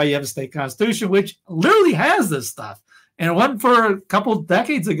 Hence why you have a state constitution, which literally has this stuff. And it wasn't for a couple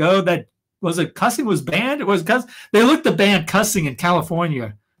decades ago that cussing was banned. It was because they looked to ban cussing in California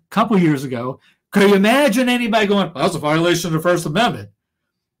a couple years ago. Could you imagine anybody going, well, that's a violation of the First Amendment?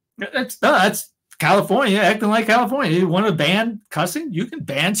 That's California acting like California. You want to ban cussing? You can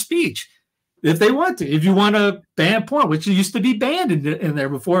ban speech if they want to. If you want to ban porn, which used to be banned in there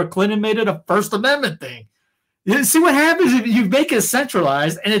before Clinton made it a First Amendment thing. You see what happens if you make it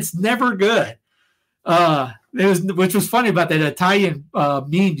centralized, and it's never good. Which was funny about that Italian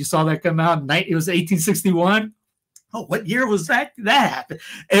meme. You saw that come out. It was 1861. Oh, what year was that? That happened.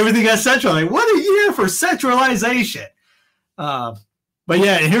 Everything got centralized. What a year for centralization. But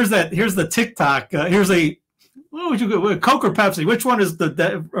yeah, here's the TikTok. Here's what would you go? Coke or Pepsi? Which one is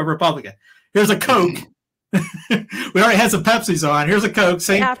the Republican? Here's a Coke. We already had some Pepsis on. Here's a Coke.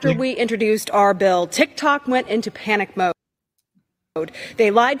 After we introduced our bill, TikTok went into panic mode.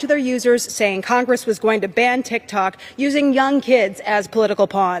 They lied to their users, saying Congress was going to ban TikTok, using young kids as political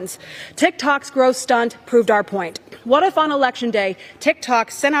pawns. TikTok's growth stunt proved our point. What if on Election Day, TikTok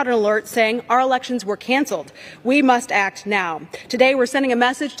sent out an alert saying our elections were canceled? We must act now. Today, we're sending a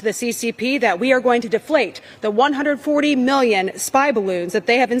message to the CCP that we are going to deflate the 140 million spy balloons that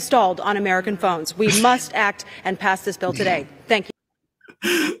they have installed on American phones. We must act and pass this bill today. Thank you.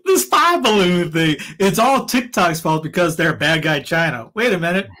 The spy balloon thing. It's all TikTok's fault because they're a bad guy China. Wait a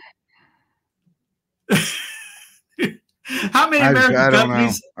minute. How many American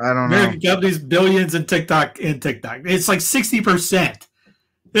companies? I don't know. American companies, billions in TikTok. It's like 60%.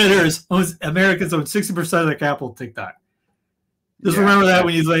 Americans own 60% of the capital of TikTok. Just remember that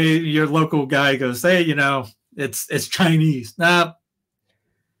when you say your local guy goes, hey, it's Chinese. Nah.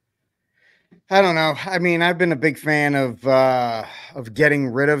 I don't know. I mean, I've been a big fan of getting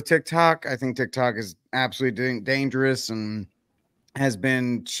rid of TikTok. I think TikTok is absolutely dangerous and has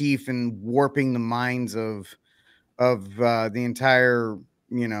been chief in warping the minds of the entire,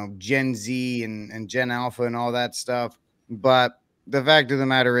 Gen Z and Gen Alpha and all that stuff. But the fact of the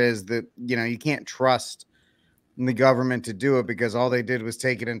matter is that, you can't trust the government to do it because all they did was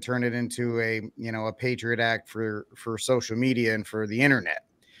take it and turn it into a Patriot Act for social media and for the internet.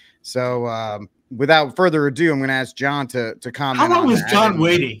 So without further ado, I'm going to ask John to comment. How long was John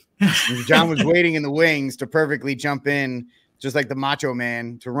waiting? John was waiting in the wings to perfectly jump in, just like the Macho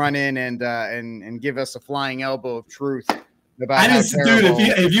Man, to run in and give us a flying elbow of truth. About dude,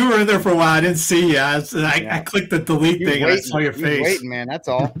 if you were in there for a while, I didn't see you. I clicked the delete thing and I saw your face. Waiting, man. That's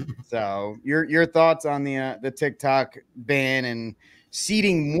all. So your thoughts on the TikTok ban and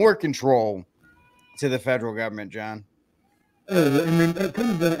ceding more control to the federal government, John? I mean, kind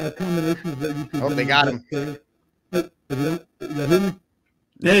of a combination of that. Oh, they got him.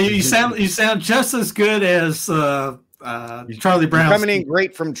 Yeah, you sound just as good as Charlie Brown. You're coming in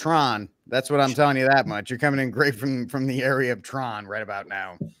great from Tron. That's what I'm telling you that much. You're coming in great from the area of Tron right about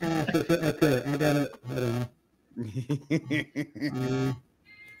now. Okay, I got it.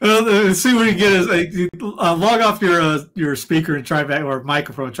 Well, see what you get is log off your speaker and try back, or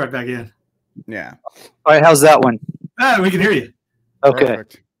microphone and try back in. Yeah. All right, how's that one? We can hear you. Okay.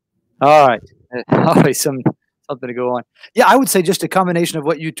 Perfect. All right. Always something to go on. Yeah, I would say just a combination of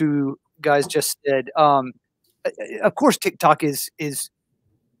what you two guys just said. Of course, TikTok has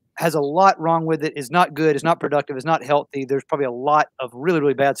a lot wrong with it. Is not good. Is not productive. Is not healthy. There's probably a lot of really,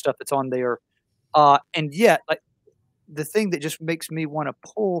 really bad stuff that's on there. And yet, like the thing that just makes me want to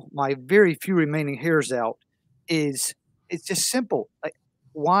pull my very few remaining hairs out is it's just simple. Like,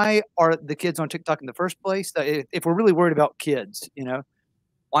 why are the kids on TikTok in the first place? If we're really worried about kids,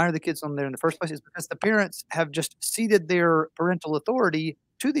 why are the kids on there in the first place? It's because the parents have just ceded their parental authority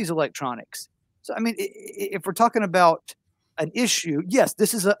to these electronics. So, I mean, if we're talking about an issue, yes,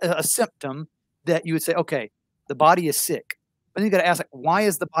 this is a symptom that you would say, okay, the body is sick. But then you got to ask, like, why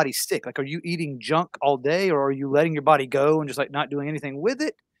is the body sick? Like, are you eating junk all day, or are you letting your body go and just like not doing anything with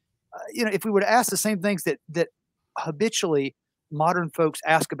it? If we were to ask the same things that habitually modern folks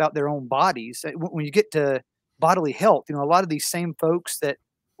ask about their own bodies, when you get to bodily health, a lot of these same folks that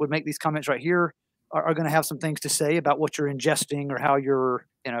would make these comments right here are going to have some things to say about what you're ingesting or how you're,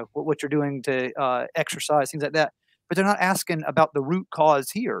 what you're doing to exercise, things like that. But they're not asking about the root cause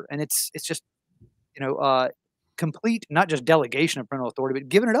here. And it's just, complete, not just delegation of parental authority, but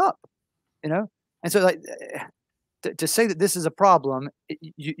giving it up, And so like to say that this is a problem,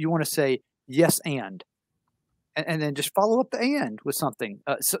 you want to say yes and. and then just follow up the and with something,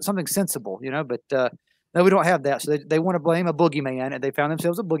 something sensible, but no, we don't have that. So they want to blame a boogeyman, and they found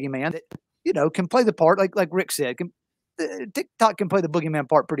themselves a boogeyman that, can play the part, like Rick said. TikTok can play the boogeyman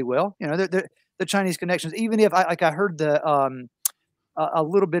part pretty well. The Chinese connections, even if I heard a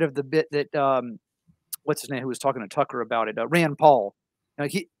little bit of the bit that what's his name, who was talking to Tucker about it, Rand Paul.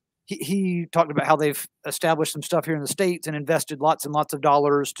 He talked about how they've established some stuff here in the States and invested lots and lots of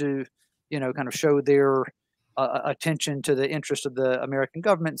dollars to, kind of show their attention to the interest of the American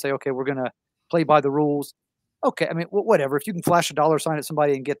government and say, okay, we're going to play by the rules. Okay, I mean, whatever. If you can flash a dollar sign at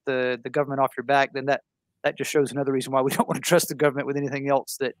somebody and get the government off your back, then that just shows another reason why we don't want to trust the government with anything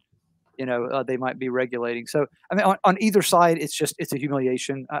else that they might be regulating. So, I mean, on either side, it's a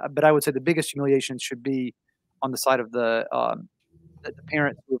humiliation. But I would say the biggest humiliation should be on the side of the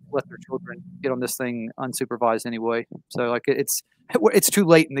parents who have let their children get on this thing unsupervised anyway. So, like, it's too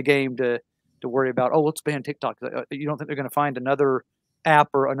late in the game to worry about, oh, let's ban TikTok. You don't think they're going to find another app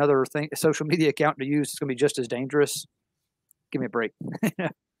or another thing, a social media account to use? It's going to be just as dangerous. Give me a break.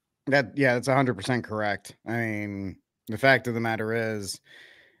 That's 100% correct. I mean, the fact of the matter is,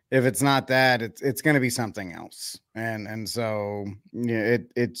 if it's not that, it's going to be something else. And so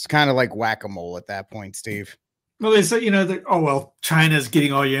it's kind of like whack-a-mole at that point, Steve. Well, they say, China's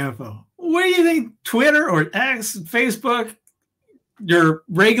getting all your info. What do you think? Twitter or X, Facebook, your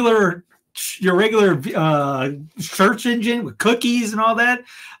regular search engine with cookies and all that?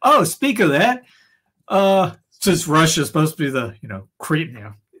 Oh, speak of that, since Russia's supposed to be the,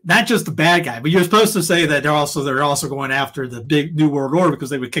 not just the bad guy, but you're supposed to say that they're also going after the big New World Order because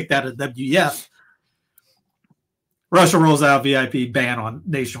they were kicked out of WEF. Russia rolls out VIP ban on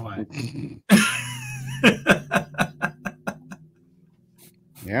nationwide.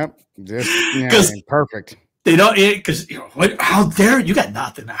 Yep, perfect. They don't, because how dare you got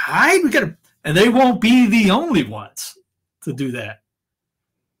nothing to hide? And they won't be the only ones to do that.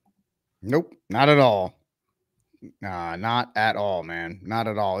 Nope, not at all. Not at all, man. Not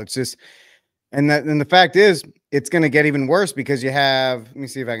at all. It's just, and the fact is, it's going to get even worse because you have, let me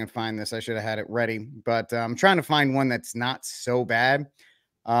see if I can find this. I should have had it ready, but I'm trying to find one that's not so bad.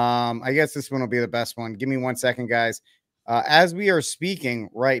 I guess this one will be the best one. Give me 1 second, guys. As we are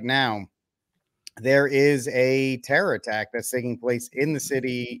speaking right now, there is a terror attack that's taking place in the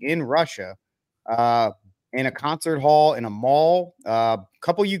city in Russia, in a concert hall, in a mall.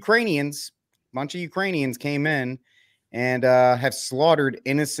 Bunch of Ukrainians came in and have slaughtered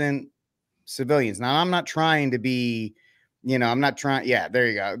innocent civilians. Now, I'm not trying to be, I'm not trying. Yeah, there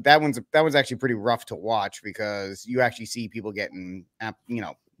you go. That was actually pretty rough to watch because you actually see people getting,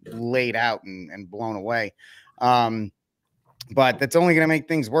 laid out and blown away. But that's only going to make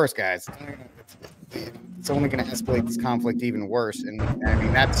things worse, guys. It's only going to escalate this conflict even worse. And I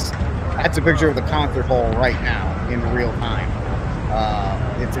mean, that's a picture of the concert hall right now in real time.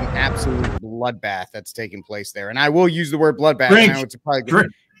 It's an absolute bloodbath that's taking place there. And I will use the word bloodbath. Now it's probably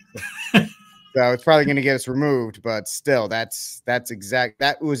so it's probably going to get us removed, but still, that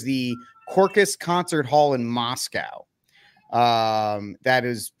was the Korkus Concert Hall in Moscow.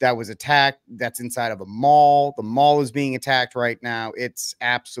 That was attacked. That's inside of a mall. The mall is being attacked right now. It's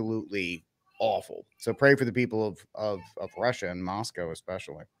absolutely awful. So pray for the people of Russia and Moscow,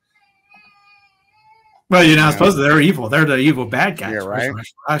 especially. Well, you're not supposed to. They're evil. They're the evil bad guys. Yeah, right.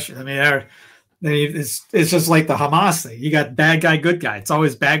 Russia. I mean, it's just like the Hamas thing. You got bad guy, good guy. It's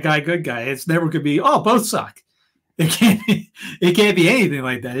always bad guy, good guy. It's never could be. Oh, both suck. It can't be anything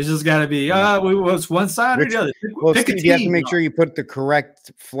like that. It's just got to be. It's one side or the other. Well, Steve, you have to make sure you put the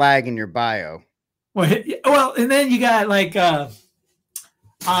correct flag in your bio. Well, and then you got like who's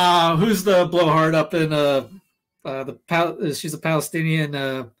the blowhard up in she's a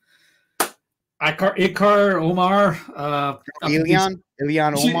Palestinian. Ikar Omar, Ilyan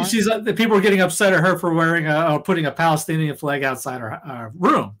Omar. She's the people are getting upset at her for wearing putting a Palestinian flag outside her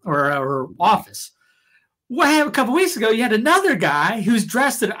room or her office. What happened a couple weeks ago? You had another guy who's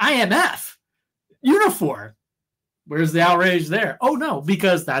dressed in IMF uniform. Where's the outrage there? Oh no,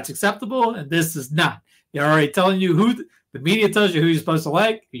 because that's acceptable and this is not. They're already telling you who the media tells you who you're supposed to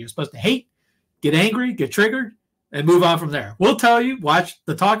like, who you're supposed to hate, get angry, get triggered. And move on from there. We'll tell you. Watch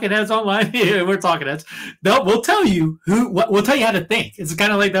the Talking Heads online. We're Talking Heads. We'll tell you we'll tell you how to think. It's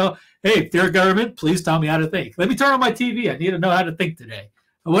kind of like, hey, dear government, please tell me how to think. Let me turn on my TV. I need to know how to think today.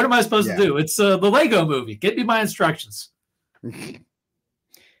 What am I supposed to do? It's the Lego movie. Get me my instructions.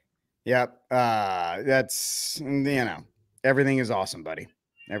 Yep. That's everything is awesome, buddy.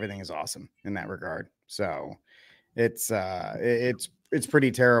 Everything is awesome in that regard. So it's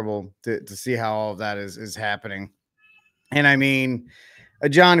pretty terrible to see how all of that is happening. And I mean,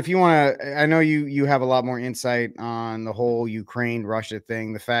 John, if you want to, I know you have a lot more insight on the whole Ukraine-Russia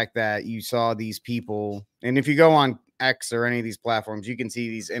thing. The fact that you saw these people, and if you go on X or any of these platforms, you can see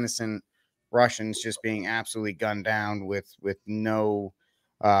these innocent Russians just being absolutely gunned down with no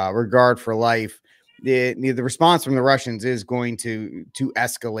regard for life. The response from the Russians is going to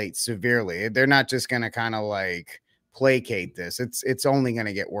escalate severely. They're not just going to kind of like placate this. It's only going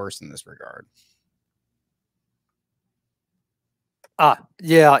to get worse in this regard.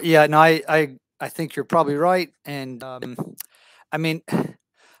 Yeah. No, I think you're probably right. And I mean,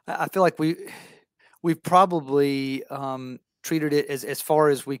 I feel like we've probably treated it as far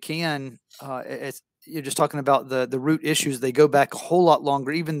as we can. As you're just talking about the root issues, they go back a whole lot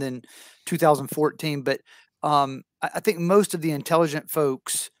longer, even than 2014. But I think most of the intelligent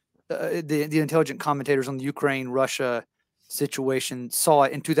folks, the intelligent commentators on the Ukraine-Russia situation, saw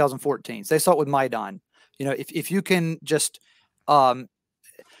it in 2014. So they saw it with Maidan. You know, if you can just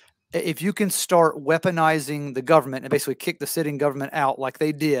if you can start weaponizing the government and basically kick the sitting government out like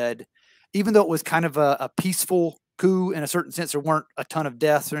they did, even though it was kind of a peaceful coup in a certain sense, there weren't a ton of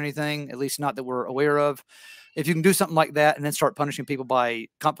deaths or anything, at least not that we're aware of. If you can do something like that and then start punishing people by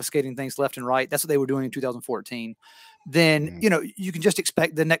confiscating things left and right, that's what they were doing in 2014. Then, you know, you can just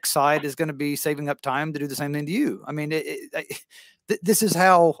expect the next side is going to be saving up time to do the same thing to you. I mean, this is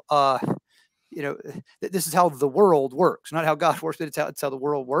how, you know, this is how the world works, not how God works, but it's how the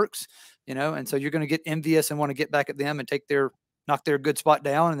world works, you know? And so you're going to get envious and want to get back at them and knock their good spot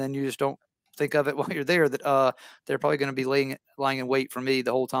down. And then you just don't think of it while you're there that they're probably going to be lying in wait for me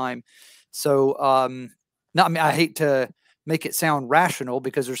the whole time. So, I mean, I hate to make it sound rational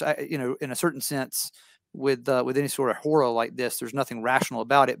because there's, you know, in a certain sense with any sort of horror like this, there's nothing rational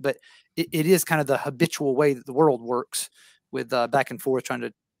about it, but it is kind of the habitual way that the world works with back and forth trying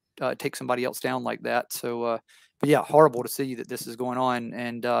to take somebody else down like that. So, but yeah, horrible to see that this is going on.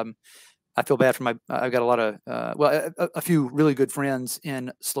 And I feel bad for I've got a lot of, a few really good friends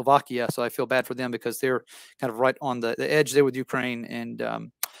in Slovakia. So I feel bad for them because they're kind of right on the edge there with Ukraine.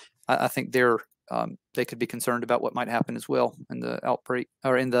 And I think they could be concerned about what might happen as well in the outbreak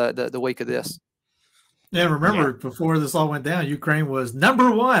or in the wake of this. Yeah, remember before this all went down, Ukraine was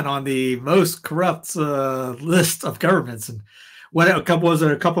 #1 on the most corrupt list of governments. And a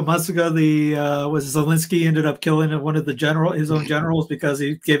couple months ago, was Zelensky ended up killing one of his own generals because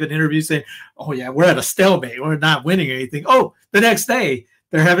he gave an interview saying, "Oh yeah, we're at a stalemate. We're not winning anything." Oh, the next day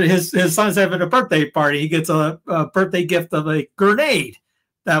they're having his son's having a birthday party. He gets a birthday gift of a grenade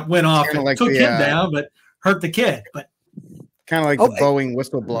that went off and like took him down, but hurt the kid. But kind of like the Boeing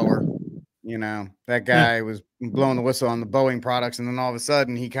whistleblower. You know, that guy was blowing the whistle on the Boeing products, and then all of a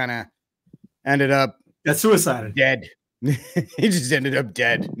sudden he kind of ended up suicided, dead. He just ended up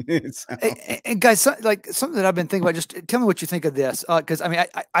dead. So. And guys, like something that I've been thinking about, just tell me what you think of this. Because I mean,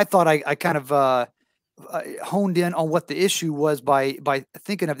 I thought I kind of honed in on what the issue was by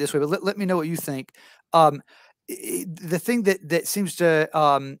thinking of it this way, but let me know what you think. The thing that seems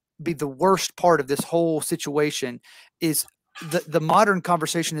to be the worst part of this whole situation is the modern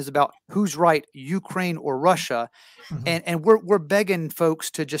conversation is about who's right, Ukraine or Russia. Mm-hmm. And we're begging folks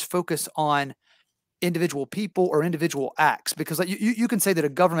to just focus on individual people or individual acts, because like you can say that a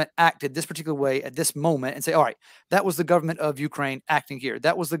government acted this particular way at this moment and say, all right, that was the government of Ukraine acting here.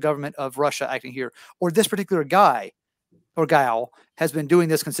 That was the government of Russia acting here. Or this particular guy or gal has been doing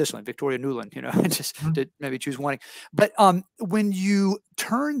this consistently, Victoria Nuland, you know, just to maybe choose one. But when you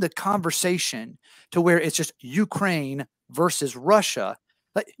turn the conversation to where it's just Ukraine versus Russia,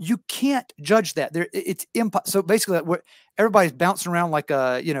 like you can't judge that. It's impossible. So basically, everybody's bouncing around like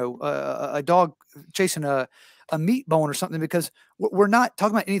a dog chasing a meat bone or something, because we're not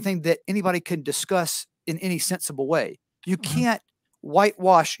talking about anything that anybody can discuss in any sensible way. You can't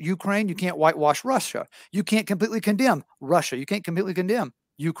whitewash Ukraine. You can't whitewash Russia. You can't completely condemn Russia. You can't completely condemn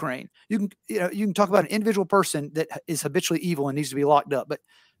Ukraine. You can talk about an individual person that is habitually evil and needs to be locked up, but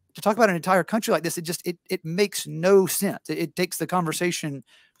to talk about an entire country like this, it makes no sense. It takes the conversation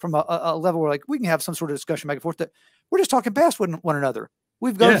from a level where like we can have some sort of discussion back and forth that we're just talking past one another.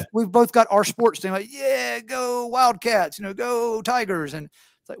 We've both got our sports team, like, yeah, go Wildcats, go Tigers. And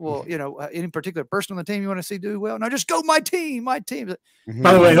it's like, well, any particular person on the team you want to see do well? No, just go my team. By the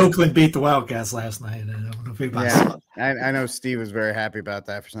way, Oakland beat the Wildcats last night. I don't know if I know Steve was very happy about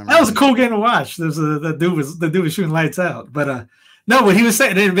that for some reason. That was a cool game to watch. The dude was shooting lights out. But no, what he was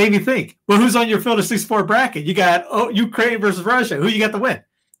saying, it made me think, well, who's on your field of 6-4 bracket? You got Ukraine versus Russia. Who you got to win?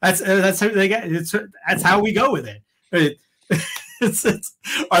 That's who they got. That's how we go with it.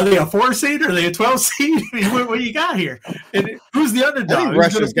 Are they a 4 seed or are they a 12 seed? I mean, what you got here? And who's the underdog? I think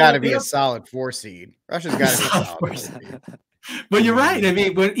Russia's got to be a solid 4 seed. Russia's got to be a solid 4 seed. But you're right. I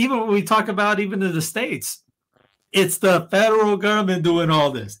mean, even when we talk about even in the States, it's the federal government doing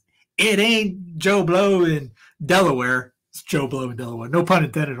all this. It ain't Joe Blow in Delaware. It's Joe Blow in Delaware. No pun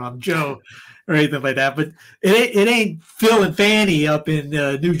intended on Joe or anything like that. But it ain't Phil and Fanny up in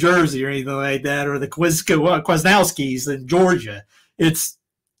New Jersey or anything like that, or the Kwasnowskis in Georgia. It's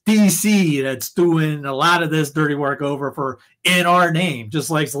D.C. that's doing a lot of this dirty work over for in our name, just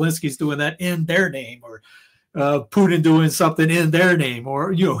like Zelensky's doing that in their name, or Putin doing something in their name,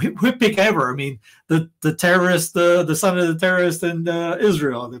 or whip pick ever. I mean, the terrorist, the son of the terrorist in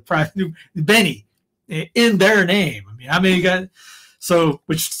Israel, the Benny, in their name. I mean, how many got? So,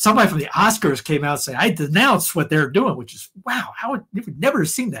 which somebody from the Oscars came out and said, I denounce what they're doing, which is wow. We've never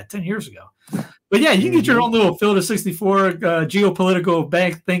seen that 10 years ago. But yeah, you get your own little Philadelphia 64 geopolitical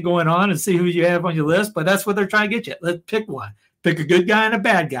bank thing going on and see who you have on your list. But that's what they're trying to get you. Let's pick one. Pick a good guy and a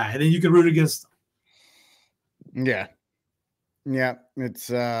bad guy, and then you can root against them. Yeah. It's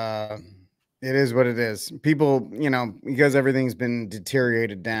it is what it is. People, because everything's been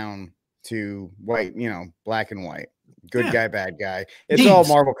deteriorated down to white, black and white, good guy, bad guy. It's all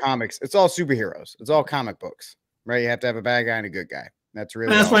Marvel comics. It's all superheroes. It's all comic books, right? You have to have a bad guy and a good guy. That's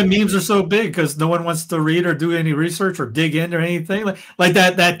really that's why memes are so big, because no one wants to read or do any research or dig into anything like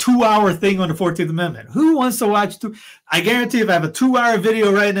that 2-hour thing on the 14th Amendment. Who wants to watch I guarantee if I have a 2-hour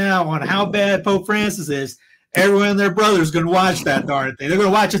video right now on how bad Pope Francis is, everyone and their brother is going to watch that darn thing. They're going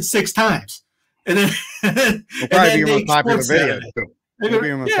to watch it 6 times, and then it'll probably be the most popular video. It'll be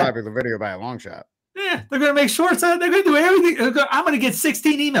the most popular video by a long shot. Yeah, they're going to make shorts out. They're going to do everything. I'm going to get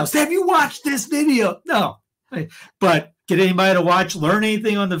 16 emails. Have you watched this video? No, but get anybody to learn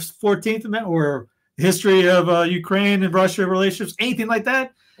anything on the 14th Amendment or history of Ukraine and Russia relationships, anything like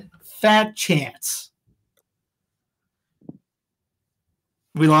that? Fat chance.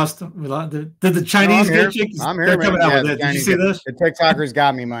 We lost them. Did the Chinese get you? I'm here. Coming out with it. Did you see this? The TikTokers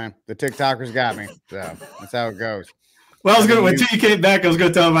got me, man. The TikTokers got me. So that's how it goes. Well, I was going to, until you came back, I was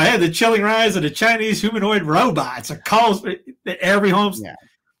going to tell them I had the chilling rise of the Chinese humanoid robots. It calls every home. Yeah.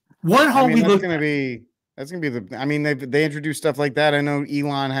 One home we looked at. That's gonna be they introduce stuff like that. I know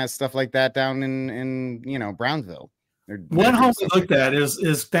Elon has stuff like that down in Brownsville. One home we looked at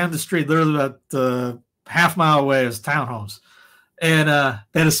is down the street, literally about half mile away, is townhomes, and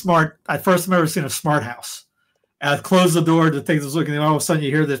they had a smart. I first have ever seen a smart house. I closed the door to take this look, and then all of a sudden you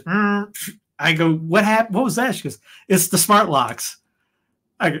hear this. I go, what happened? What was that? She goes, it's the smart locks.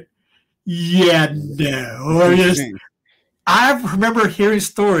 I go, yeah, no. I remember hearing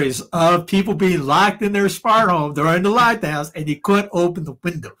stories of people being locked in their smart home during the lockdowns, and you couldn't open the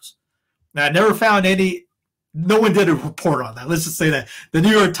windows. Now, I never found no one did a report on that. Let's just say that. The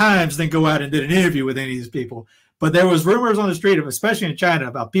New York Times didn't go out and did an interview with any of these people. But there was rumors on the street, especially in China,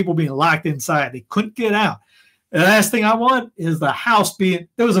 about people being locked inside. They couldn't get out. The last thing I want is the house being.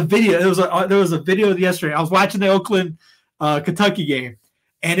 There was a video. There was a video yesterday. I was watching the Oakland, Kentucky game,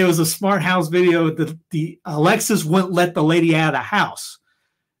 and it was a smart house video. The Alexis wouldn't let the lady out of the house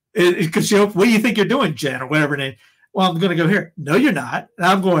because she. What do you think you're doing, Jen, or whatever name? Well, I'm going to go here. No, you're not. And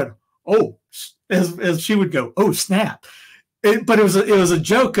I'm going. Oh, as she would go. Oh, snap. But it was a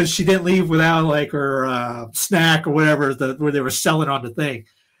joke because she didn't leave without like her snack or whatever where they were selling on the thing.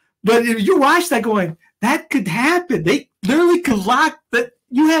 But if you watch that going, that could happen. They literally could lock that.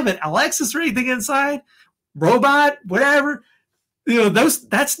 You have an Alexis or anything inside, robot, whatever.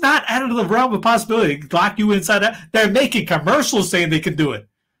 That's not out of the realm of possibility. Lock you inside. They're making commercials saying they can do it.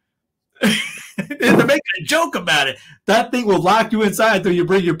 They're making a joke about it. That thing will lock you inside until you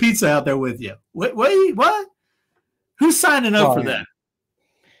bring your pizza out there with you. Wait, what? Who's signing up for that?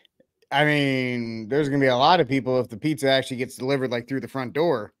 I mean, there's going to be a lot of people if the pizza actually gets delivered like through the front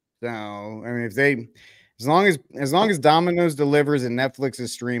door. So, I mean, as long as Domino's delivers and Netflix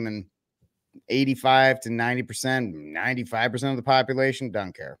is streaming, 85 to 90%, 95% of the population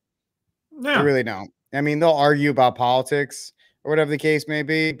don't care. Yeah. They really don't. I mean, they'll argue about politics or whatever the case may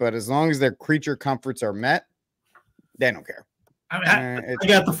be, but as long as their creature comforts are met, they don't care. I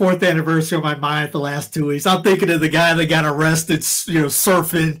got the 4th anniversary on my mind the last 2 weeks. I'm thinking of the guy that got arrested,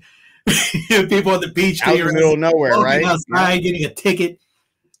 surfing, people on the beach out in the middle of nowhere, right? Outside, getting a ticket.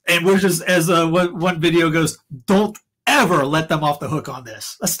 And we're just, as one video goes, don't ever let them off the hook on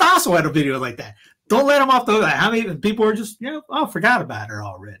this. Estasso had a video like that. Don't let them off the hook. How many people are just, forgot about her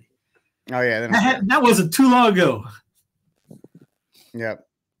already. Oh, yeah. That wasn't too long ago. Yep.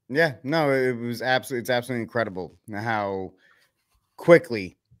 Yeah. No, it's absolutely incredible how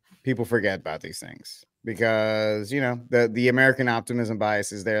quickly people forget about these things because, the American optimism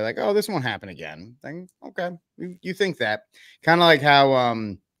bias is there. Like, oh, this won't happen again. Okay. You think that. Kind of like how,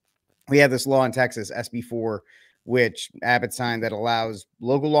 we have this law in Texas, SB4, which Abbott signed, that allows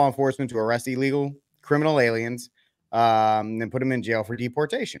local law enforcement to arrest illegal criminal aliens and then put them in jail for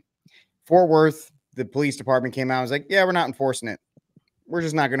deportation. Fort Worth, the police department came out and was like, yeah, we're not enforcing it. We're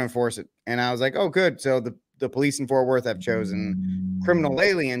just not going to enforce it. And I was like, oh, good. So the police in Fort Worth have chosen criminal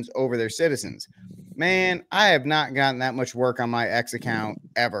aliens over their citizens. Man, I have not gotten that much work on my X account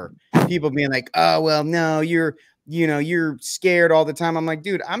ever. People being like, oh, well, no, you're scared all the time. I'm like,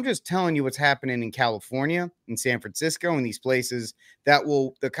 dude, I'm just telling you what's happening in California, in San Francisco, and these places that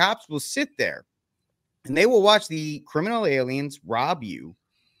the cops will sit there and they will watch the criminal aliens rob you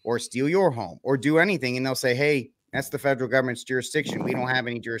or steal your home or do anything. And they'll say, hey, that's the federal government's jurisdiction. We don't have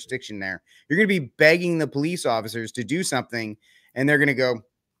any jurisdiction there. You're going to be begging the police officers to do something, and they're going to go,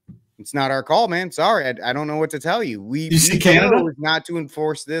 it's not our call, man. Sorry, I don't know what to tell you. We see Canada not to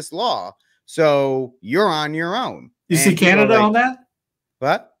enforce this law, so you're on your own. You see Canada on that?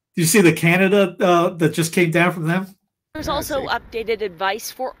 What? Do you see the Canada that just came down from them? There's also updated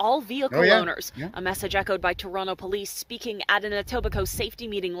advice for all vehicle owners. A message echoed by Toronto police speaking at an Etobicoke safety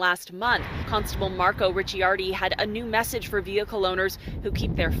meeting last month. Constable Marco Ricciardi had a new message for vehicle owners who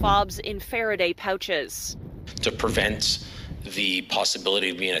keep their fobs in Faraday pouches. To prevent the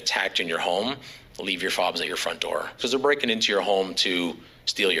possibility of being attacked in your home, leave your fobs at your front door, because they're breaking into your home to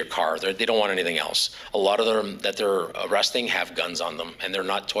steal your car. They don't want anything else. A lot of them that they're arresting have guns on them, and they're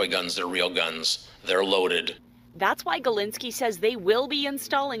not toy guns, they're real guns. They're loaded. That's why Galinsky says they will be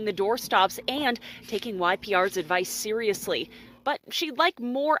installing the door stops and taking YPR's advice seriously. But she'd like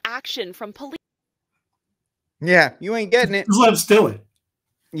more action from police. Yeah, you ain't getting it. Just let them steal it.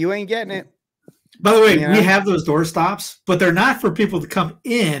 You ain't getting it. By the way, we have those door stops, but they're not for people to come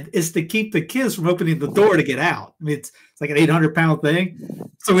in. It's to keep the kids from opening the door to get out. I mean, it's like an 800-pound thing.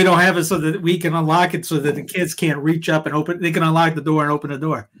 So we don't have it so that we can unlock it so that the kids can't reach up and open. They can unlock the door and open the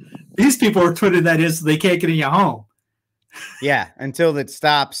door. These people are putting that in so they can't get in your home. Yeah, until it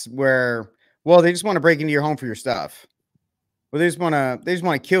stops where, well, they just want to break into your home for your stuff. Well, they just want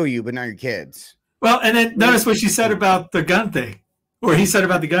to kill you, but not your kids. Well, and then notice what she said about the gun thing, or he said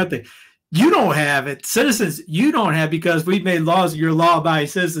about the gun thing. You don't have it. Citizens, you don't have, because we've made laws, you're law-abiding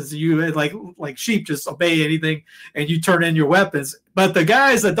citizens. You like sheep just obey anything and you turn in your weapons. But the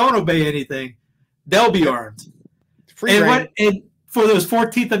guys that don't obey anything, they'll be armed. And for those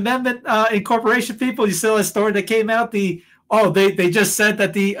 14th Amendment incorporation people, you saw a story that came out. They just said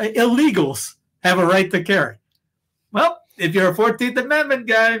that the illegals have a right to carry. Well, if you're a 14th Amendment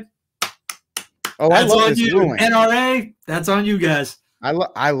guy, that's on you. Ruling. NRA, that's on you guys.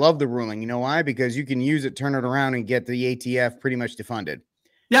 I love the ruling. You know why? Because you can use it, turn it around, and get the ATF pretty much defunded.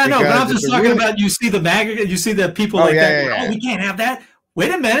 Yeah, I know, but I'm just talking about, you see the MAGA, you see the people that. Yeah. Oh, we can't have that.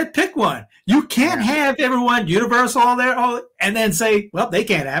 Wait a minute, pick one. You can't have everyone universal all there, and then say, well, they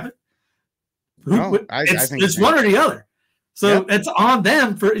can't have it. No, I think it's one or the other. So it's on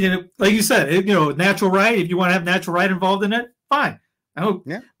them for, like you said, natural right. If you want to have natural right involved in it, fine.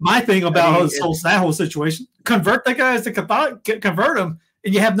 My thing about that whole situation, convert the guys to convert them,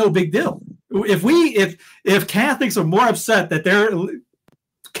 and you have no big deal. If Catholics are more upset that they're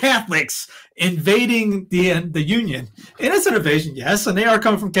Catholics invading the Union, and it's an invasion, yes, and they are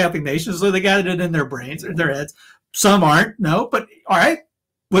coming from Catholic nations, so they got it in their brains, in their heads. Some aren't, no, but all right,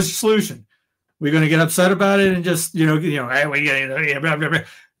 what's the solution? We're going to get upset about it and just hey,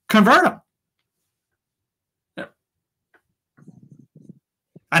 convert them.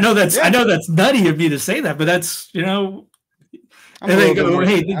 I know that's nutty of me to say that, but that's and they go,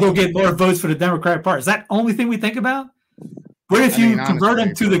 hey, they'll get more votes for the Democratic Party. Is that the only thing we think about? What if you convert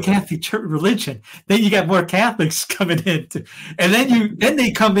them to the Catholic Church religion? Then you got more Catholics coming in, and then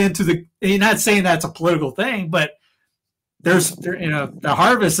they come into the. You're not saying that's a political thing, but the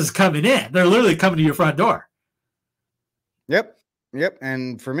harvest is coming in. They're literally coming to your front door. Yep.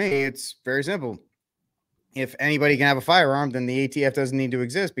 And for me, it's very simple. If anybody can have a firearm, then the ATF doesn't need to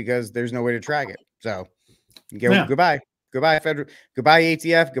exist because there's no way to track it. So, goodbye federal, goodbye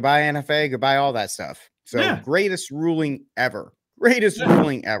ATF, goodbye NFA, goodbye all that stuff. So, greatest ruling ever,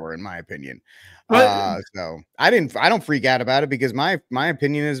 in my opinion. So I don't freak out about it because my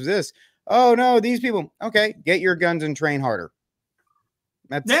opinion is this. Oh no, these people. Okay, get your guns and train harder.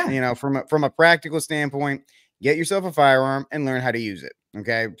 That's from a practical standpoint, get yourself a firearm and learn how to use it.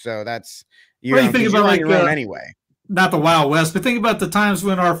 Okay, so that's. You think about your own anyway. Not the Wild West, but think about the times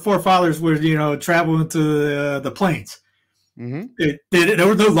when our forefathers were, traveling to the plains. Mm-hmm. There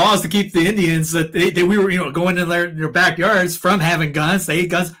were no laws to keep the Indians that we were, going in their backyards from having guns. They had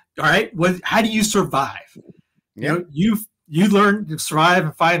guns. All right, how do you survive? You learn to survive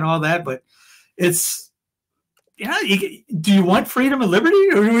and fight and all that, but it's do you want freedom and liberty,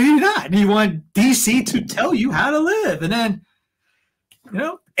 or do you not? Do you want DC to tell you how to live? And then,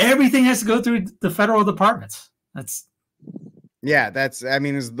 everything has to go through the federal departments. I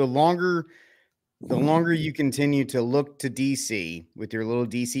mean, is the longer you continue to look to DC with your little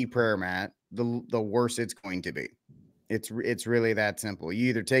DC prayer mat, the worse it's going to be. It's really that simple. You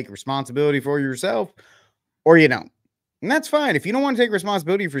either take responsibility for yourself or you don't. And that's fine. If you don't want to take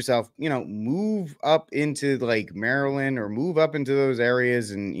responsibility for yourself, move up into like Maryland or move up into those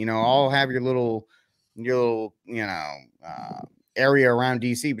areas and, all have your little, area around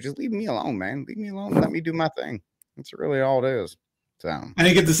DC, but just leave me alone, man. Leave me alone. Let me do my thing. That's really all it is. So I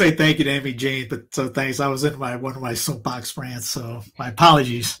didn't get to say thank you to Amy Jane, but so thanks. I was in one of my soapbox rants, so my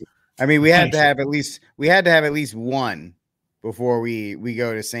apologies. I mean, we had to have at least one before we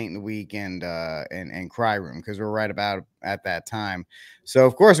go to Saint of the Week and Cry Room, because we're right about at that time. So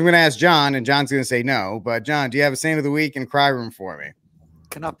of course I'm going to ask John, and John's going to say no. But John, do you have a Saint of the Week and Cry Room for me?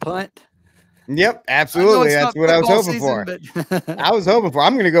 Can I punt? Yep, absolutely. That's what I was hoping for. I was hoping for.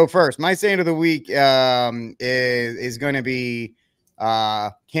 I'm going to go first. My Saint of the Week is going to be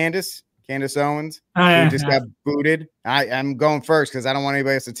Candace Owens, who just got booted. I'm going first because I don't want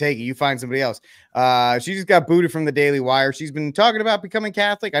anybody else to take it. You find somebody else. She just got booted from the Daily Wire. She's been talking about becoming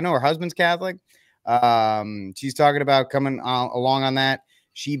Catholic. I know her husband's Catholic. She's talking about coming along on that.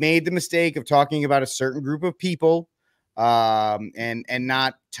 She made the mistake of talking about a certain group of people and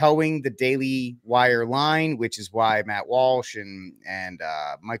not towing the Daily Wire line, which is why Matt Walsh and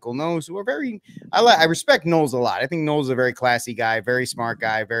Michael Knowles, who are I respect Knowles a lot. I think Knowles is a very classy guy, very smart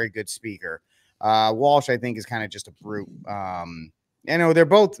guy, very good speaker. Walsh, I think, is kind of just a brute. They're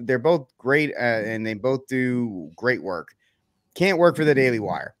both great, and they both do great work. Can't work for the Daily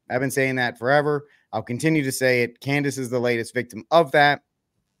Wire. I've been saying that forever. I'll continue to say it. Candace is the latest victim of that.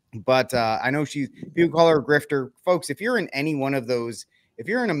 But I know people call her a grifter. Folks, if you're in any one of those, if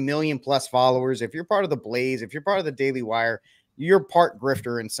you're in 1 million+ followers, if you're part of the Blaze, if you're part of the Daily Wire, you're part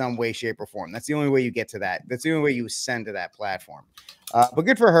grifter in some way, shape, or form. That's the only way you get to that. That's the only way you ascend to that platform. But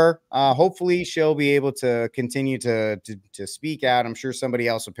good for her. Hopefully she'll be able to continue to speak out. I'm sure somebody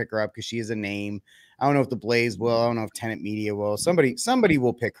else will pick her up because she is a name. I don't know if the Blaze will. I don't know if Tenet Media will. Somebody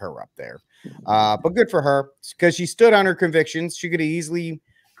will pick her up there. But good for her because she stood on her convictions. She could have easily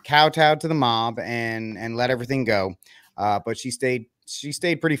kowtowed to the mob and let everything go. But she stayed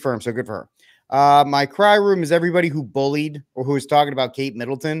pretty firm. So good for her. My cry room is everybody who bullied or who was talking about Kate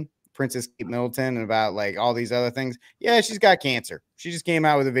Middleton, Princess Kate Middleton, and about like all these other things. Yeah, she's got cancer. She just came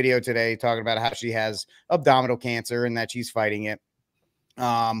out with a video today talking about how she has abdominal cancer and that she's fighting it.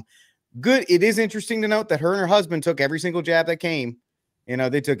 Good. It is interesting to note that her and her husband took every single jab that came.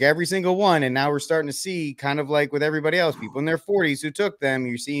 They took every single one, and now we're starting to see, kind of like with everybody else, people in their 40s who took them.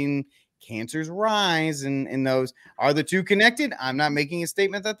 You're seeing cancers rise in those. Are the two connected? I'm not making a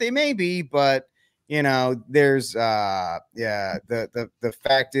statement that they may be, but there's the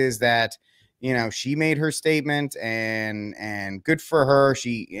fact is that she made her statement, and good for her.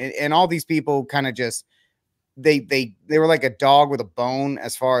 She and all these people kind of just they were like a dog with a bone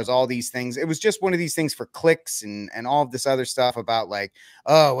as far as all these things. It was just one of these things for clicks and all of this other stuff about like,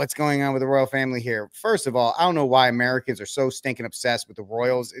 oh, what's going on with the royal family here? First of all, I don't know why Americans are so stinking obsessed with the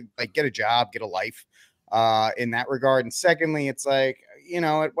royals. Like, get a job, get a life in that regard. And secondly, it's like,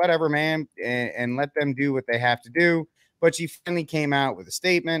 whatever, man, and let them do what they have to do. But she finally came out with a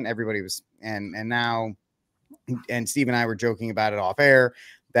statement. Everybody was, and now, and Steve and I were joking about it off air,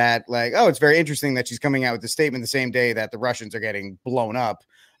 that like, oh, it's very interesting that she's coming out with the statement the same day that the Russians are getting blown up.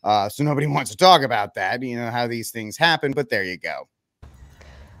 So nobody wants to talk about that, how these things happen, but there you go.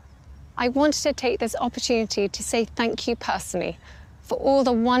 I wanted to take this opportunity to say thank you personally for all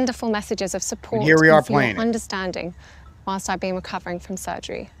the wonderful messages of support and for your understanding whilst I've been recovering from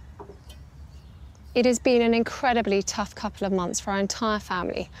surgery. It has been an incredibly tough couple of months for our entire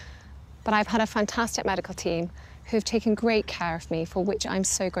family, but I've had a fantastic medical team who've taken great care of me, for which I'm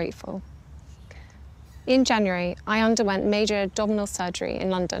so grateful. In January, I underwent major abdominal surgery in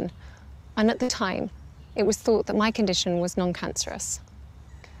London, and at the time, it was thought that my condition was non-cancerous.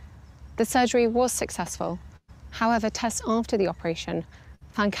 The surgery was successful. However, tests after the operation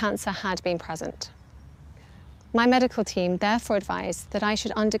found cancer had been present. My medical team therefore advised that I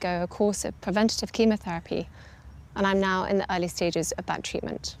should undergo a course of preventative chemotherapy, and I'm now in the early stages of that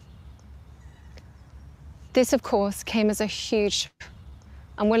treatment. This, of course, came as a huge,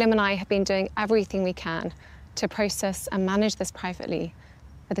 and William and I have been doing everything we can to process and manage this privately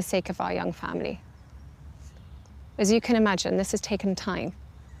for the sake of our young family. As you can imagine, this has taken time.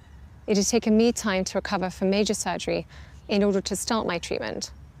 It has taken me time to recover from major surgery in order to start my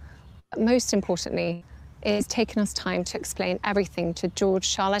treatment. But most importantly, It's taken us time to explain everything to George,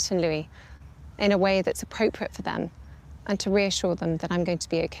 Charlotte, and Louis in a way that's appropriate for them and to reassure them that I'm going to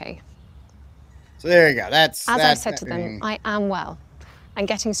be okay. So there you go. As I said to them, I am well and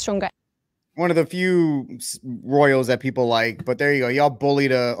getting stronger. One of the few royals that people like, but there you go. Y'all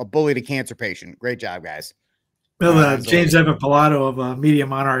bullied a cancer patient. Great job, guys. Well, James Evan Pilato of Media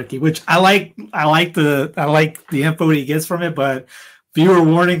Monarchy, which I like the info he gets from it, but viewer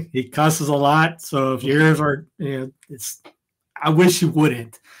warning, he cusses a lot. So if your ears are, I wish he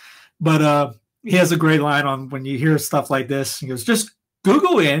wouldn't. But he has a great line on when you hear stuff like this. He goes, just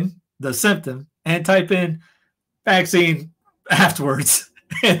Google in the symptom and type in vaccine afterwards.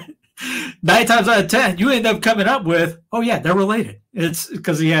 9 times out of 10, you end up coming up with, oh yeah, they're related. It's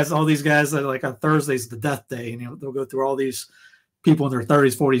because he has all these guys that like on Thursdays, the death day, and they'll go through all these people in their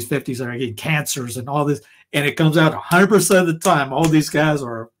 30s, 40s, 50s that are getting cancers and all this. And it comes out 100% of the time, all these guys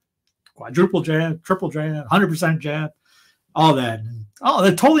are quadruple jab, triple jab, 100% jab, all that. And,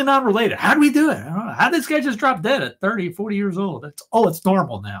 they're totally not related. How do we do it? I don't know. How did this guy just drop dead at 30, 40 years old? It's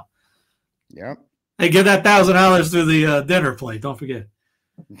normal now. Yep. Hey, give that $1,000 through the dinner plate. Don't forget.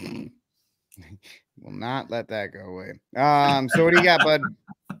 Will not let that go away. So what do you got, bud?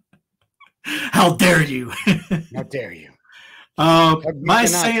 How dare you? How dare you? My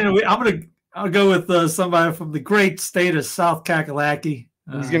saying, I'll go with somebody from the great state of South Kakalaki.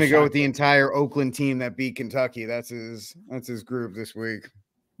 He's gonna go with the entire Oakland team that beat Kentucky. That's his group this week.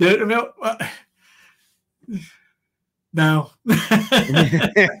 Dude, no.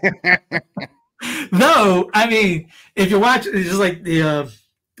 No, I mean, if you watch, it's just like the.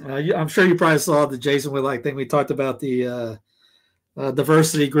 I'm sure you probably saw the Jason Whitlock thing. We talked about the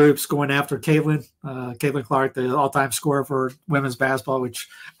diversity groups going after Caitlin Clark, the all-time scorer for women's basketball, which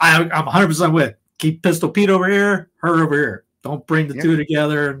I'm 100% with. Keep Pistol Pete over here, her over here. Don't bring the two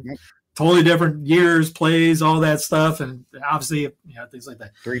together. Yep. Totally different years, plays, all that stuff, and obviously, things like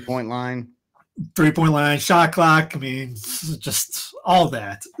that. 3-point line, shot clock. I mean, just all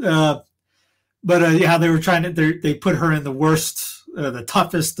that. But they were trying to. They put her in the worst. The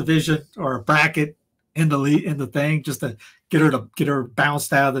toughest division or bracket in the thing just to get her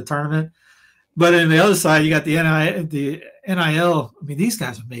bounced out of the tournament. But on the other side, you got the NIL. I mean, these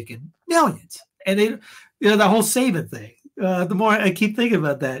guys are making millions, and the whole Saban thing. The more I keep thinking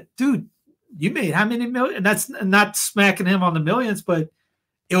about that, dude, you made how many million? And that's not smacking him on the millions, but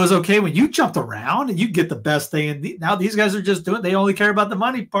it was okay when you jumped around and you get the best thing. And now these guys are just they only care about the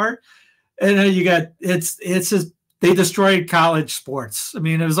money part. And then you got it's just. They destroyed college sports. I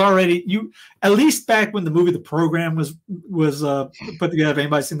mean, it was already at least back when the movie The Program was put together. If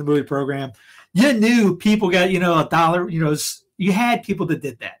anybody's seen the movie Program, you knew people got $1. You had people that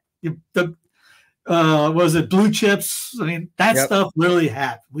did that. Was it blue chips? I mean, that stuff really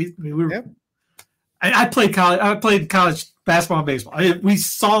happened. We were. Yep. I played college. I played college basketball and baseball. We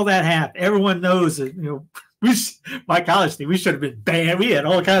saw that happen. Everyone knows that. My college team, we should have been banned. We had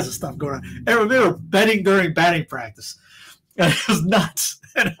all kinds of stuff going on. And we were betting during batting practice. It was nuts.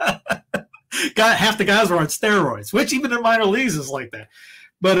 Half the guys were on steroids, which even in minor leagues is like that.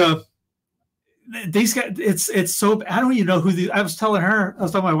 But these guys, it's so. I don't even know who these. I was telling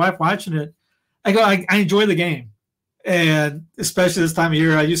my wife watching it. I go, I enjoy the game, and especially this time of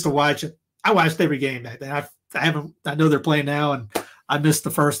year, I used to watch it. I watched every game back then. I know they're playing now, and I missed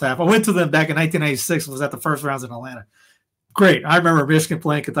the first half. I went to them back in 1996 and was at the first rounds in Atlanta. Great. I remember Michigan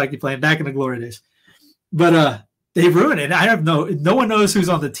playing, Kentucky playing back in the glory days. But they ruined it. No one knows who's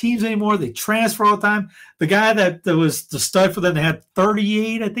on the teams anymore. They transfer all the time. The guy that was the stud for them, they had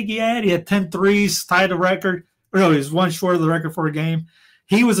 38, I think he had 10 threes, tied the record. Or no, he was one short of the record for a game.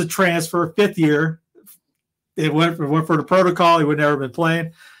 He was a transfer, 5th year. It went for the protocol. He would never been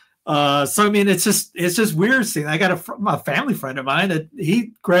playing. So I mean, it's just weird seeing. I got a family friend of mine that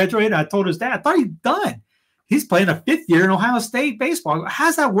he graduated. I told his dad, I thought he'd done. He's playing a 5th year in Ohio State baseball.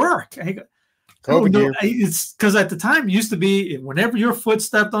 How's that work? It's because at the time it used to be whenever your foot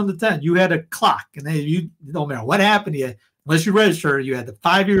stepped on the 10, you had a clock, and then you don't matter what happened to you, unless you registered, you had the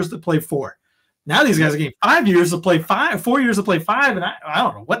 5 years to play 4. Now these guys are getting 5 years to play 5, 4 years to play 5, and I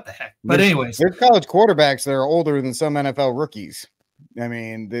don't know what the heck. But anyways, there's college quarterbacks that are older than some NFL rookies. I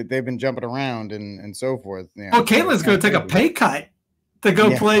mean, they've been jumping around and so forth. Well, Caitlin's going to take a pay cut to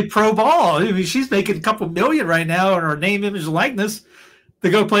go play pro ball. I mean, she's making a couple million right now in her name, image, likeness to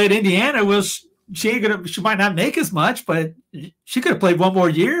go play at Indiana. Well, she might not make as much, but she could have played one more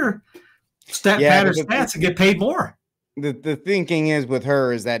year, pad her stats, and get paid more. The thinking is with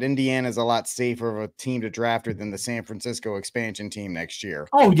her is that Indiana's a lot safer of a team to draft her than the San Francisco expansion team next year.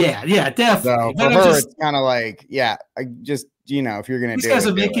 Oh yeah, definitely. So for her, it's kind of like, you know, if you're going to these do guys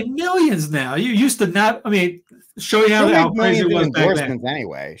it, are making millions now. You used to not. I mean, show you she'll how make crazy it millions was in back then. endorsements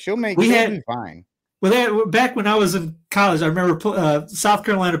anyway. She'll do fine. Well, back when I was in college, I remember South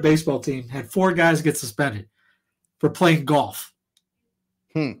Carolina baseball team had 4 guys get suspended for playing golf.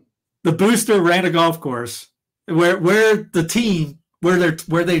 The booster ran a golf course where the team where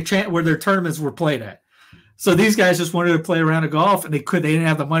their tournaments were played at. So these guys just wanted to play around a golf, and they didn't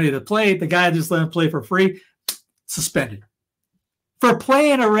have the money to play. The guy just let them play for free, suspended for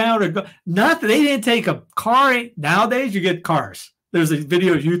playing around not that they didn't take a car. Nowadays, you get cars. There's a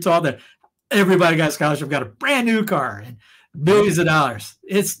video in Utah that everybody got a scholarship, got a brand new car and millions of dollars.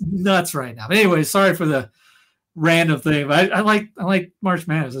 It's nuts right now. But anyway, sorry for the random thing. But I like March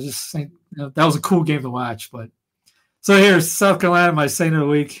Madness. I just think that was a cool game to watch. But so here's South Carolina, my saint of the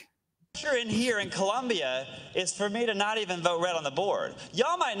week. Pressure in here in Columbia is for me to not even vote red on the board.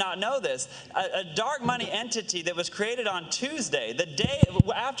 Y'all might not know this. A dark money entity that was created on Tuesday, the day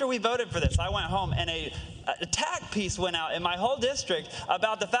after we voted for this, I went home and a attack piece went out in my whole district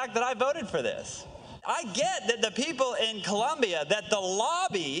about the fact that I voted for this. I get that the people in Columbia, that the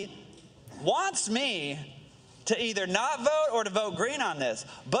lobby wants me to either not vote or to vote green on this,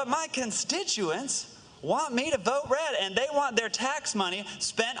 but my constituents want me to vote red, and they want their tax money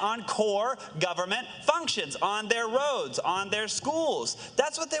spent on core government functions, on their roads, on their schools.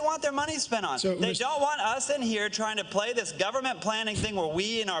 That's what they want their money spent on. So, they don't want us in here trying to play this government planning thing where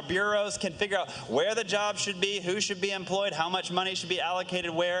we in our bureaus can figure out where the jobs should be, who should be employed, how much money should be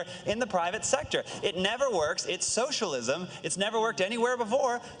allocated where in the private sector. It never works. It's socialism. It's never worked anywhere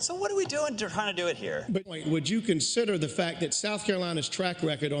before. So what are we doing trying to do it here? But would you consider the fact that South Carolina's track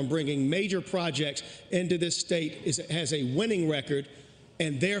record on bringing major projects into this state has a winning record,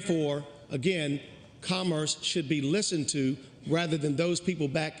 and therefore, again, commerce should be listened to rather than those people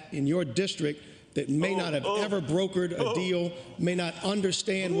back in your district that may not have ever brokered a deal, may not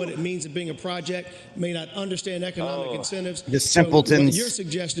understand what it means of being a project, may not understand economic incentives. The simpletons. So what your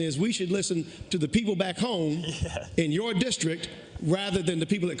suggestion is we should listen to the people back home in your district rather than the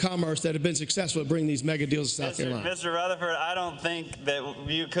people at Commerce that have been successful at bringing these mega deals to South Carolina. Mr. Rutherford, I don't think that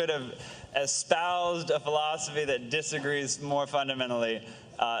you could have espoused a philosophy that disagrees more fundamentally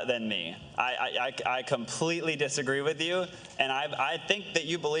than me. I completely disagree with you, and I think that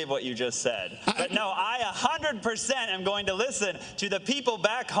you believe what you just said. But no, I 100% am going to listen to the people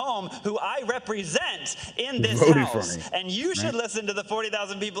back home who I represent in this house. And you should listen to the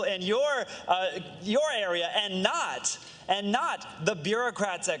 40,000 people in your area, and not the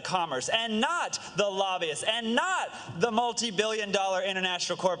bureaucrats at Commerce, and not the lobbyists, and not the multi-billion-dollar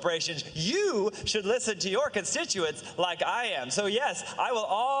international corporations. You should listen to your constituents like I am. So yes, I will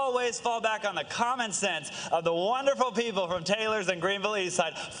always fall back on the common sense of the wonderful people from Taylor's and Greenville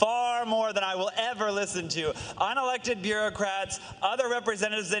Eastside, far more than I will ever listen to unelected bureaucrats, other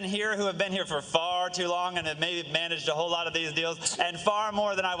representatives in here who have been here for far too long and have maybe managed a whole lot of these deals, and far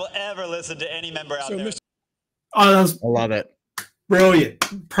more than I will ever listen to any member out there. I love it.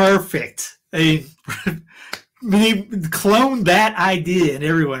 Brilliant. Perfect. He cloned that idea in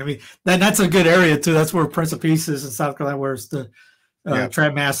everyone. I mean, that's a good area, too. That's where Prince of Peace is in South Carolina, where the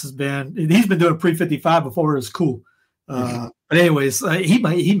Trav Mass has been. He's been doing pre-55 before it was cool. But anyways, he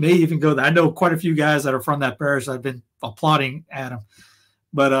may even go there. I know quite a few guys that are from that parish. I've been applauding at him.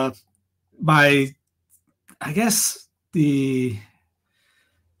 But I guess the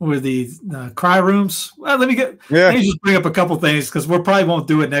cry rooms. Well, let me just bring up a couple things because we probably won't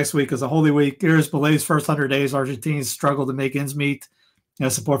do it next week because the Holy Week. Here's Milei's first 100 days. Argentines struggle to make ends meet.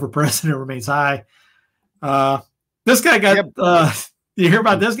 Support for president remains high. This guy got. You hear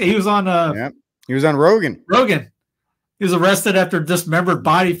about this guy? He was on. He was on Rogan. He was arrested after dismembered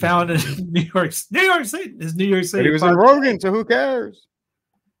body found in New York City. But he was on Rogan, so who cares?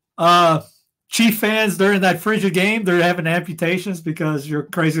 Chief fans during that frigid game, they're having amputations because you're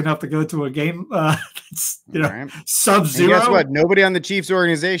crazy enough to go to a game Sub-Zero. And guess what? Nobody on the Chiefs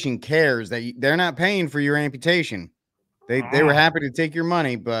organization cares that they're not paying for your amputation. They were happy to take your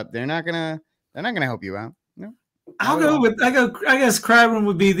money, but they're not gonna help you out. No. I guess cry room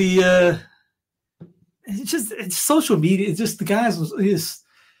would be the it's social media. It's just the guys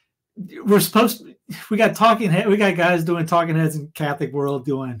we got guys doing talking heads in Catholic world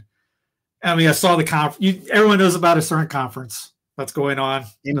doing. I mean, I saw the conference. Everyone knows about a certain conference that's going on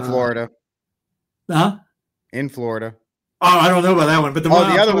in Florida. In Florida. Oh, I don't know about that one, but the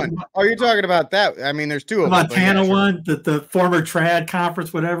other one. Oh, you're talking about that. I mean, there's two of them. Montana one, the former trad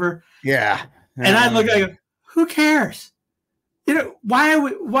conference, whatever. Yeah. And I look at it, who cares? Why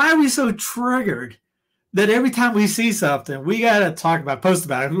are we so triggered that every time we see something, we got to talk about, post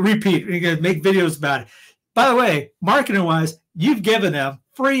about it, repeat, we got to make videos about it. By the way, marketing wise, you've given them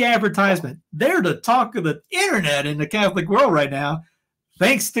free advertisement. They're the talk of the internet in the Catholic world right now,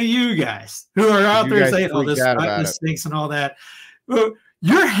 thanks to you guys who are out there saying, "Oh, this stinks" and all that. Well,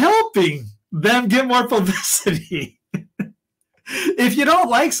 you're helping them get more publicity. If you don't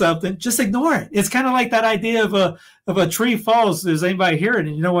like something, just ignore it. It's kind of like that idea of a tree falls. Does anybody hear it?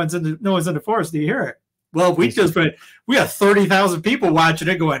 And no one's in the forest. Do you hear it? Well, we have 30,000 people watching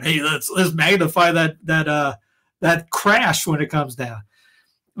it, going, "Hey, let's magnify that crash when it comes down."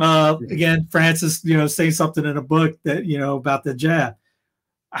 Again, Francis, saying something in a book that about the jab.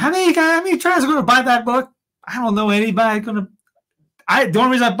 How many tries are going to buy that book? I don't know anybody going to. The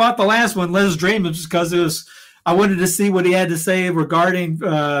only reason I bought the last one, Let's Dream, is because I wanted to see what he had to say regarding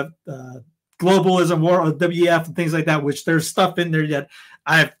globalism, war, WEF, and things like that. Which there's stuff in there that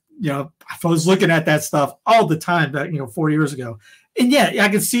I was looking at that stuff all the time, 4 years ago, and yeah, I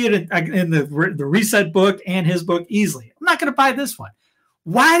can see it in the Reset book and his book easily. I'm not going to buy this one.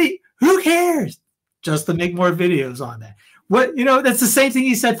 Why? Who cares? Just to make more videos on that. What that's the same thing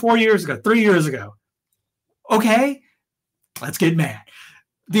he said 4 years ago, 3 years ago. Okay. Let's get mad.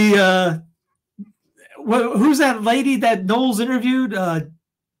 Who's that lady that Knowles interviewed?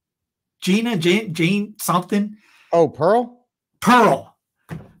 Jane something. Oh, Pearl.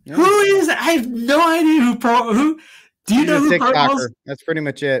 Yeah. Who is? I have no idea who Pearl. Who do you know? Who Pearl was? That's pretty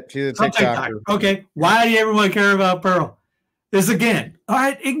much it. She's a TikToker. Okay, why do everyone care about Pearl? This again. All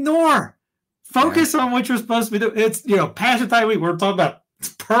right, ignore. Focus on what you're supposed to be doing. It's Passion Time Week. We're talking about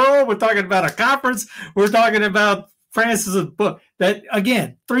Pearl. We're talking about a conference. We're talking about Francis's book. That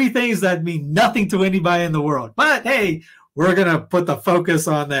again, 3 things that mean nothing to anybody in the world. But hey, we're gonna put the focus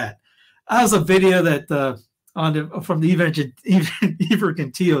on that. That was a video that from the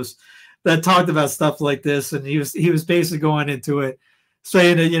Evercantillos that talked about stuff like this, and he was basically going into it,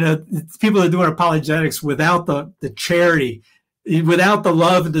 saying that people are doing apologetics without the charity, without the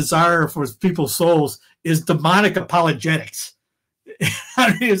love and desire for people's souls is demonic apologetics.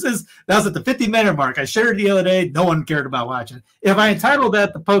 I mean, that was at the 50-minute mark. I shared it the other day. No one cared about watching it. If I entitled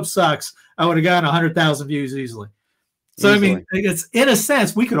that "The Pope Sucks," I would have gotten 100,000 views easily. So, I mean, it's in a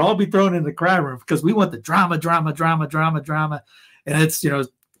sense, we could all be thrown in the crime room because we want the drama. And it's just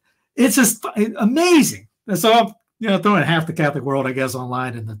amazing. And so I'm throwing half the Catholic world, I guess,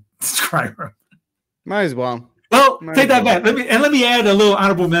 online in the crime room. Might as well. Well, take that back. Let me add a little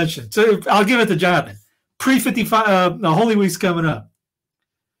honorable mention. So I'll give it to Jonathan. Pre-55, the Holy Week's coming up.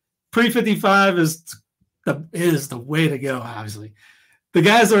 Pre-55 is the way to go, obviously. The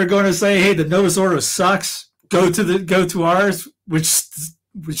guys that are going to say, "Hey, the Novus Ordo sucks," go to ours,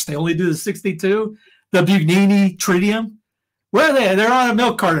 which they only do the 62, the Bugnini Tritium. Where are they? They're on a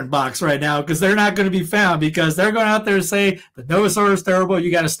milk carton box right now because they're not going to be found because they're going out there to say the Novus Ordo is terrible.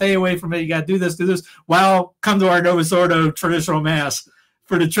 You got to stay away from it. You got to do this. Well, come to our Novus Ordo traditional mass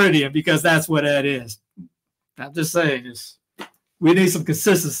for the Tritium because that's what that is. I'm just saying, we need some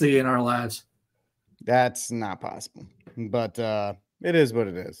consistency in our lives. That's not possible, but it is what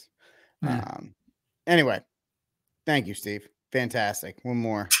it is. Anyway, thank you, Steve. Fantastic. One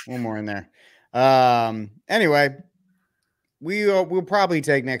more in there. Anyway, we'll probably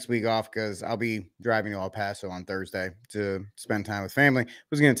take next week off because I'll be driving to El Paso on Thursday to spend time with family. I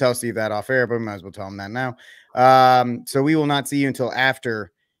was going to tell Steve that off air, but I might as well tell him that now. So we will not see you until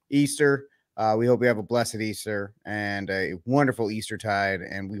after Easter. We hope you have a blessed Easter and a wonderful Eastertide,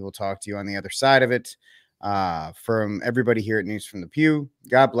 and we will talk to you on the other side of it. From everybody here at News from the Pew,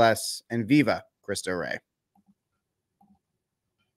 God bless, and Viva Cristo Rey.